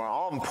England somewhere.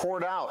 All of them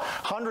poured out,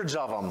 hundreds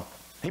of them.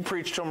 He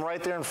preached to them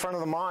right there in front of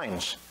the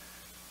mines.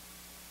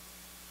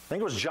 I think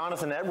it was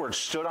Jonathan Edwards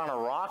stood on a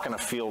rock in a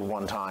field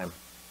one time.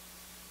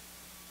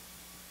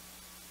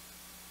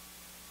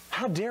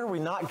 How dare we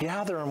not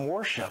gather and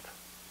worship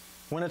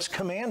when it's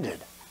commanded?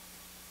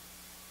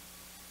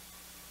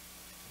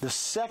 The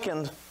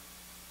second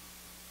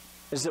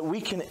is that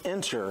we can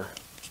enter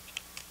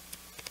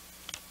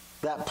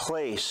that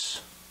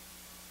place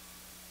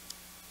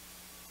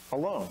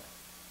alone.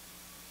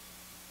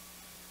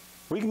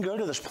 We can go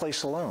to this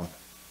place alone.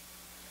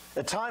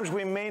 At times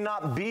we may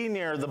not be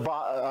near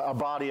a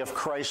body of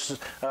Christ's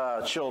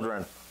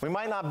children. We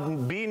might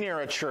not be near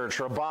a church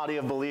or a body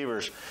of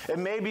believers. It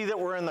may be that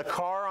we're in the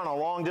car on a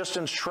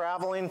long-distance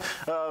traveling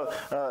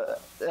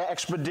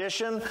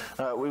expedition.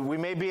 We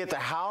may be at the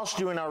house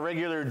doing our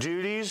regular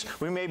duties.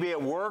 We may be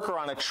at work or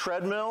on a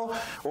treadmill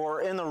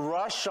or in the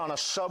rush on a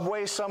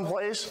subway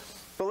someplace.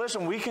 But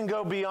listen, we can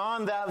go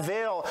beyond that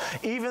veil,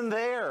 even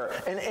there,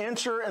 and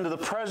enter into the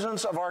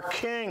presence of our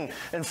King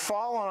and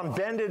fall on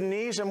bended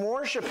knees and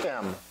worship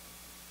Him.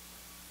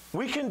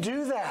 We can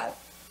do that.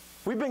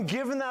 We've been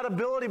given that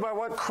ability by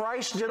what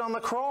Christ did on the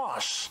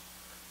cross.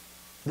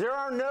 There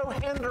are no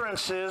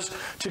hindrances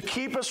to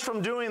keep us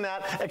from doing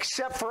that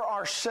except for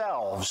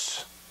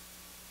ourselves.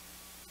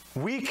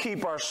 We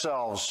keep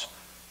ourselves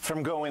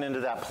from going into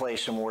that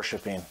place and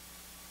worshiping.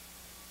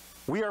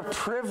 We are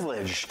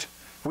privileged.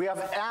 We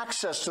have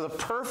access to the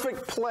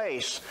perfect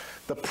place,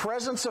 the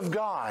presence of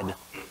God,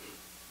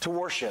 to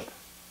worship.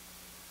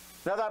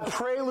 Now that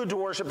prelude to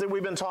worship that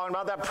we've been talking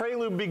about, that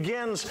prelude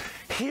begins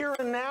here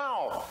and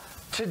now,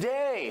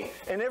 today,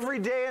 and every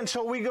day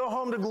until we go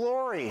home to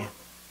glory.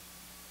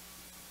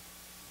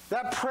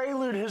 That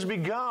prelude has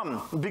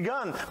begun.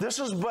 This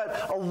is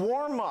but a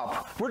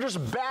warm-up. We're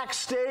just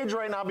backstage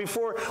right now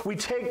before we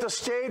take the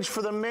stage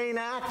for the main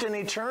act in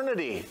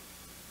eternity.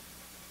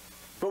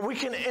 But we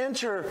can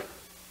enter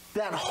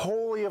that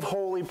holy of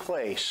holy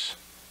place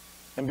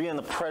and be in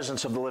the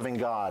presence of the living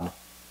God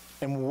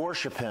and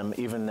worship Him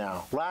even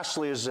now.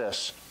 Lastly is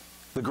this,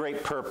 the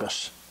great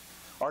purpose.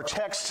 Our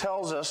text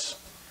tells us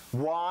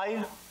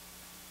why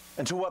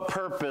and to what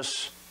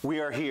purpose we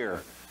are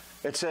here.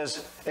 It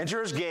says,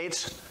 enter His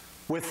gates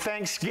with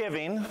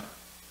thanksgiving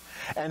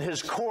and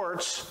His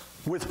courts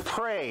with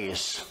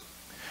praise,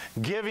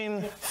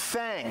 giving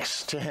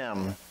thanks to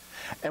Him,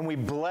 and we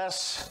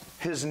bless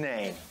His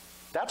name.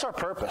 That's our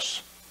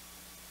purpose.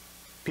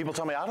 People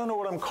tell me, I don't know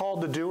what I'm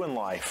called to do in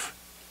life.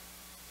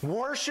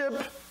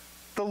 Worship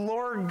the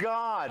Lord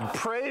God.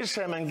 Praise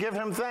Him and give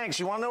Him thanks.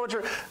 You want to know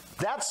what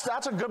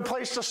that's a good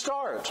place to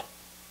start.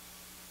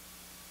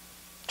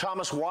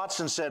 Thomas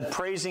Watson said,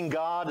 praising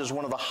God is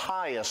one of the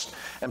highest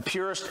and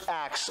purest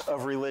acts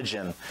of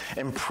religion.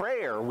 In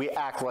prayer, we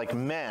act like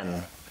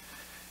men.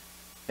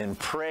 In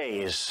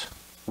praise,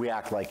 we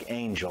act like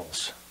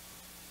angels.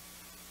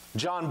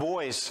 John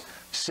Boyce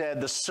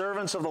said, the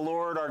servants of the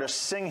Lord are to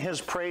sing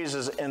His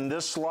praises in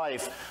this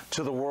life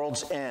to the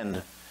world's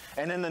end,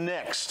 and in the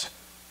next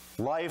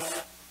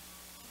life,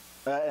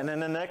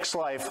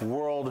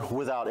 world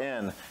without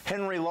end.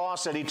 Henry Law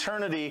said,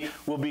 eternity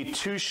will be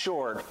too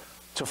short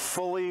to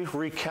fully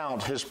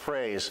recount His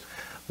praise.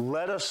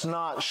 Let us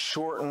not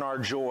shorten our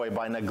joy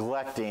by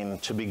neglecting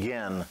to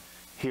begin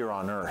here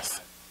on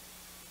earth.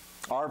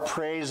 Our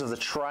praise of the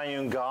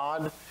triune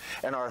God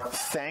and our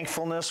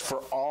thankfulness for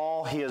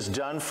all He has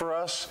done for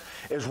us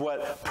is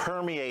what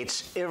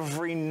permeates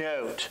every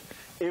note,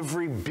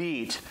 every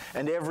beat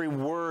and every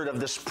word of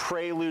this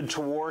prelude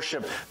to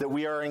worship that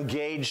we are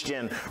engaged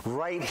in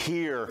right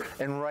here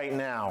and right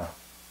now.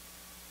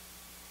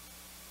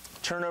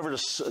 Turn over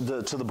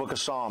to the book of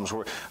Psalms.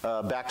 We're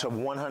back to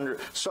 100.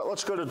 So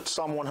let's go to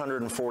Psalm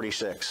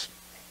 146.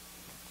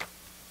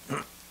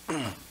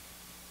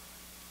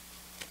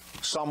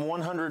 Psalm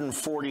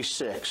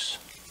 146.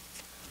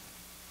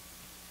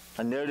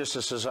 I noticed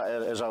this as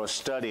I was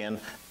studying.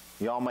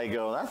 Y'all may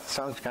go, that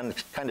sounds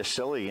kind of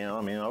silly, you know.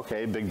 I mean,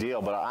 okay, big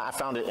deal. But I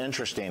found it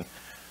interesting.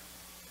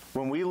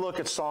 When we look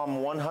at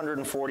Psalm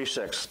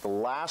 146, the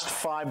last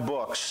 5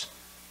 books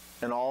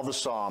in all the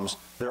Psalms,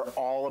 they're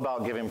all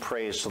about giving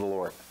praise to the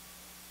Lord.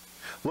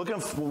 Look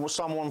at Psalm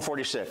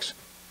 146.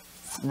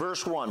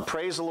 Verse 1,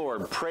 praise the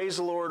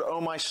Lord,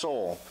 O my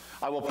soul.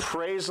 I will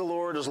praise the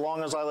Lord as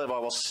long as I live. I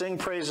will sing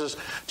praises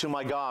to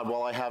my God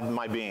while I have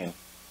my being.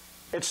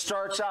 It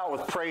starts out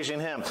with praising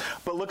him.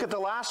 But look at the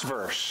last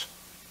verse.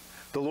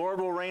 The Lord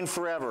will reign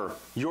forever.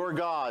 Your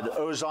God,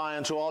 O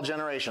Zion, to all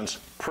generations.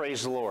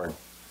 Praise the Lord.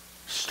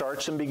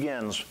 Starts and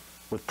begins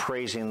with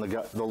praising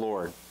the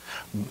Lord.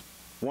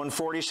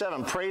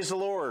 147, praise the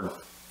Lord,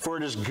 for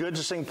it is good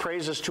to sing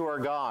praises to our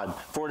God,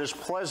 for it is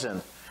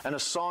pleasant, and a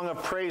song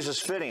of praise is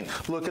fitting.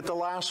 Look at the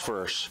last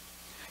verse.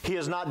 He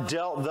has not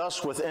dealt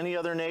thus with any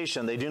other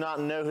nation. They do not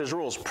know his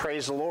rules.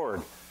 Praise the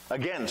Lord.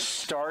 Again,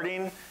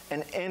 starting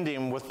and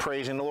ending with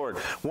praising the Lord.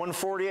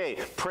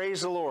 148,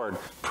 praise the Lord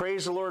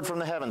from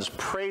the heavens.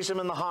 Praise him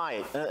in the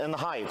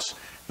heights.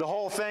 The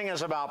whole thing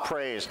is about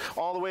praise,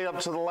 all the way up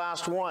to the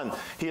last one.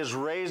 He has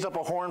raised up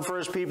a horn for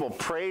his people.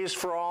 Praise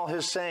for all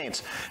his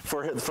saints,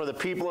 for the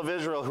people of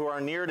Israel who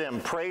are near to him.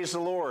 Praise the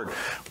Lord.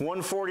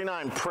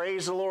 149,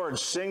 praise the Lord.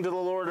 Sing to the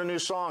Lord a new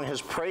song.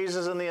 His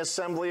praises in the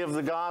assembly of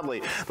the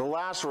godly. The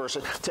last verse,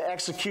 to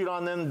execute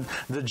on them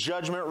the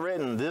judgment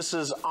written. This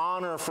is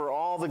honor for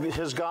all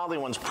his godly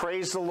ones.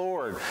 Praise the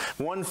Lord.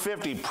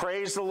 150,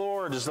 praise the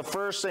Lord is the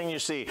first thing you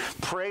see.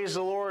 Praise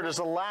the Lord is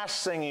the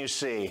last thing you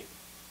see.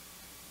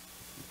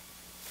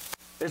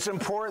 It's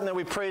important that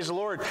we praise the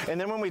Lord. And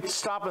then when we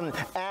stop and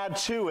add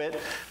to it,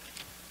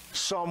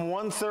 Psalm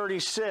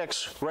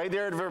 136, right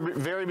there at the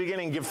very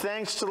beginning, give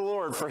thanks to the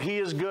Lord, for he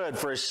is good,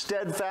 for his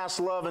steadfast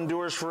love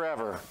endures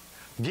forever.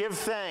 Give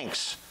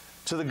thanks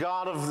to the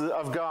God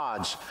of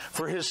gods,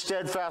 for his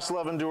steadfast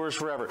love endures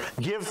forever.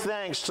 Give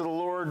thanks to the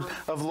Lord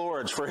of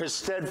lords, for his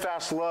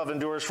steadfast love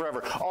endures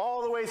forever.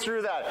 All the way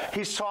through that,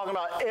 he's talking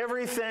about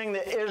everything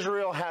that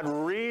Israel had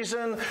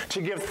reason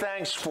to give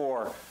thanks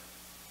for.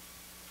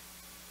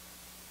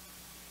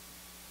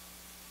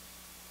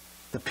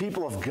 The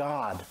people of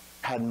God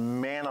had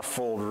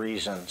manifold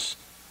reasons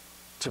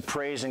to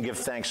praise and give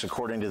thanks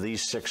according to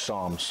these 6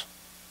 Psalms.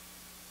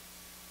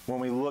 When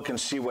we look and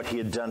see what he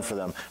had done for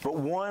them. But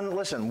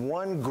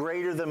one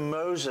greater than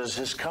Moses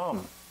has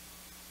come.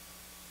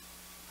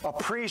 A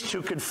priest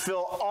who could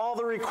fill all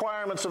the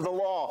requirements of the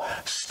law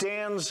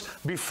stands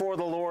before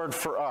the Lord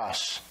for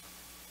us.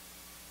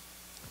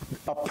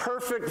 A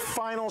perfect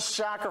final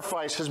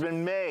sacrifice has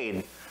been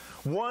made.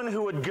 One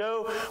who would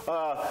go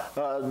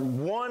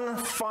one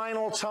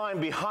final time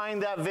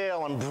behind that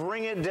veil and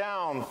bring it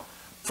down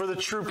for the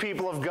true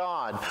people of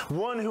God.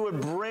 One who would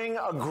bring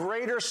a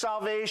greater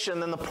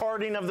salvation than the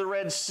parting of the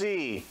Red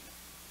Sea.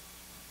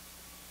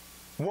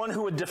 One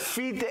who would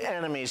defeat the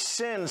enemies,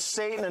 sin,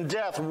 Satan, and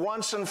death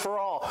once and for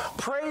all.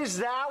 Praise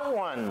that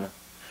one.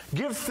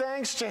 Give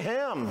thanks to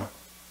him.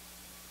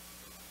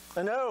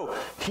 And oh,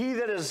 he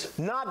that is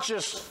not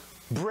just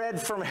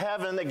bread from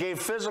heaven that gave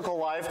physical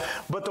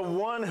life, but the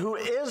one who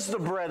is the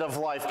bread of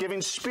life,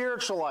 giving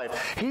spiritual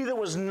life. He that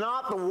was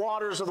not the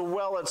waters of the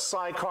well at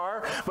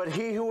Sychar, but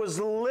he who was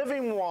the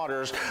living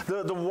waters,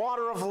 the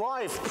water of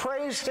life.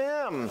 Praise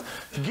him.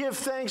 Give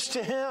thanks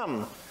to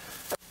him.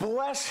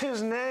 Bless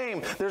his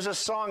name. There's a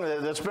song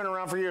that's been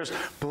around for years.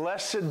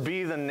 Blessed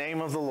be the name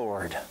of the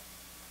Lord.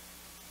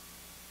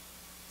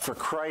 For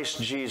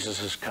Christ Jesus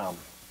has come.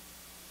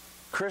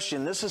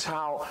 Christian, this is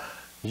how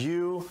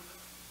you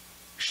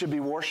should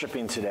be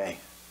worshiping today.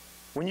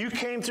 When you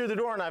came through the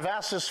door, and I've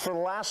asked this for the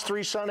last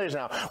 3 Sundays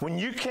now, when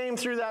you came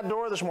through that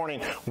door this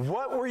morning,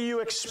 what were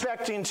you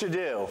expecting to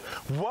do?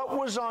 What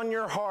was on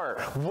your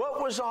heart?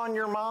 What was on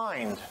your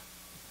mind?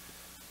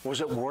 Was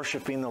it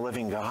worshiping the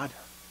living God?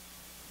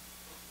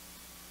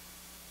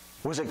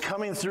 Was it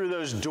coming through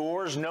those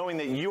doors knowing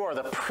that you are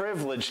the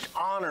privileged,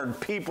 honored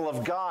people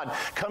of God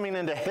coming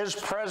into his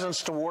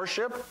presence to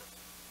worship?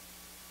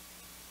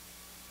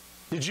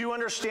 Did you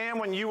understand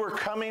when you were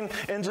coming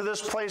into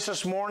this place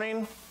this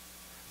morning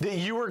that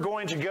you were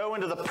going to go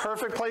into the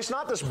perfect place?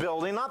 Not this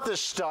building, not this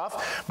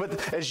stuff,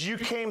 but as you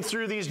came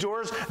through these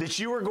doors, that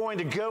you were going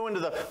to go into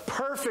the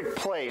perfect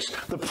place,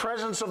 the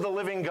presence of the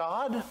living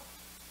God?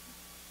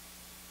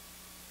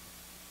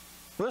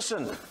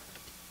 Listen,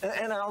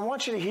 and I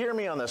want you to hear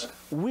me on this.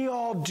 We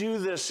all do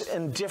this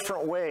in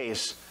different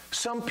ways.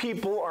 Some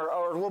people are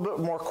a little bit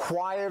more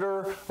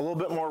quieter, a little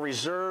bit more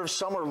reserved.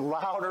 Some are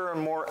louder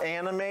and more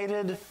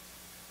animated.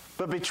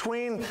 But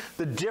between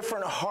the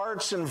different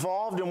hearts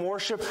involved in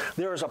worship,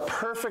 there is a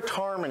perfect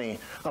harmony,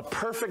 a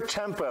perfect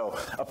tempo,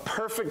 a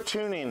perfect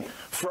tuning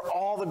for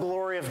all the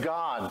glory of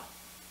God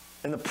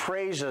and the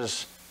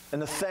praises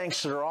and the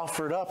thanks that are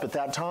offered up at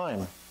that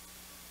time.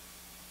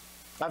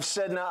 I've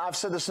said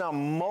this now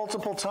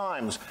multiple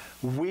times.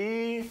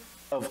 We,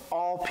 of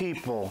all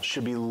people,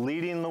 should be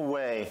leading the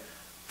way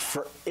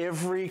for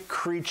every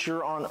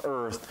creature on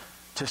earth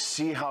to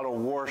see how to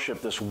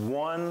worship this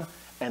one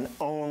and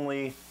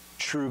only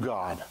true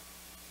God.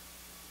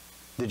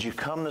 Did you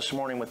come this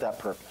morning with that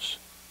purpose?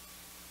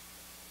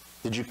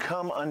 Did you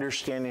come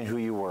understanding who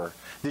you were?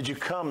 Did you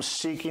come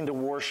seeking to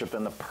worship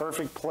in the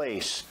perfect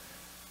place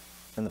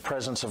in the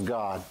presence of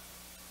God?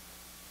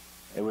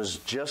 It was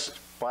just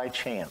by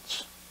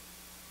chance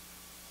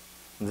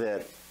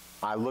that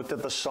I looked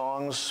at the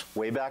songs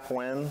way back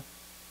when,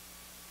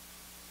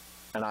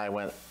 and I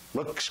went,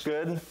 looks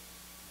good. And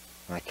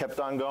I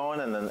kept on going,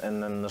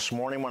 and then this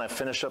morning when I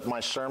finished up my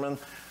sermon,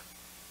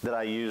 that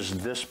I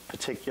used this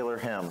particular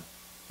hymn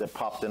that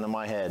popped into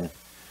my head.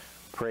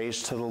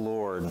 Praise to the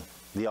Lord,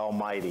 the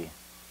Almighty,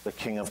 the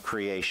King of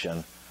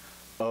creation.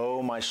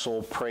 Oh, my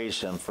soul, praise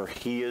him, for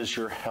he is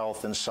your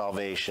health and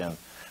salvation.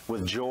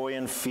 With joy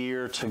and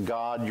fear to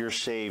God your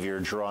Savior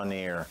draw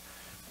near.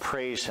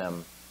 Praise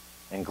him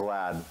in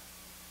glad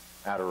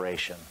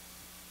adoration.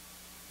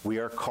 We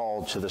are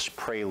called to this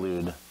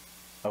prelude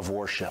of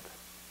worship,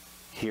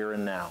 here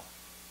and now.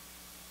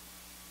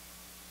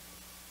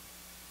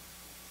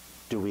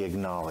 Do we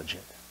acknowledge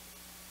it?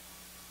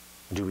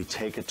 Do we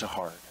take it to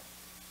heart?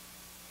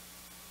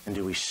 And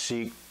do we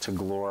seek to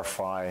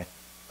glorify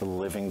the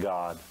living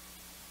God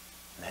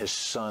and his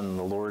Son,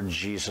 the Lord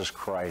Jesus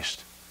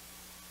Christ,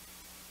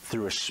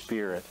 through a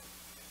Spirit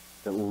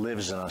that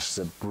lives in us,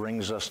 that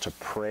brings us to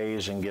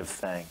praise and give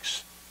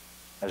thanks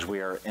as we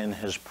are in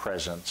his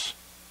presence,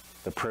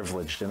 the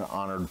privileged and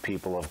honored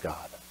people of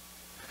God.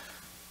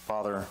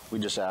 Father, we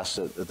just ask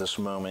that at this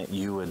moment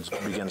you would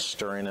begin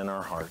stirring in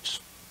our hearts.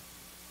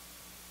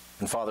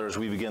 And Father, as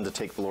we begin to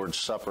take the Lord's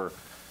Supper,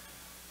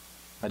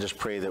 I just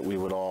pray that we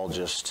would all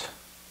just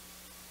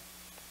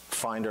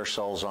find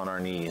ourselves on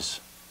our knees,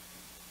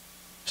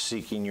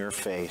 seeking your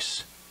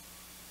face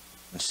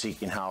and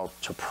seeking how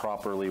to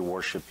properly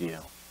worship you.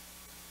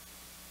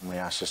 And we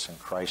ask this in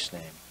Christ's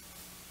name.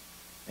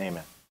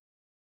 Amen.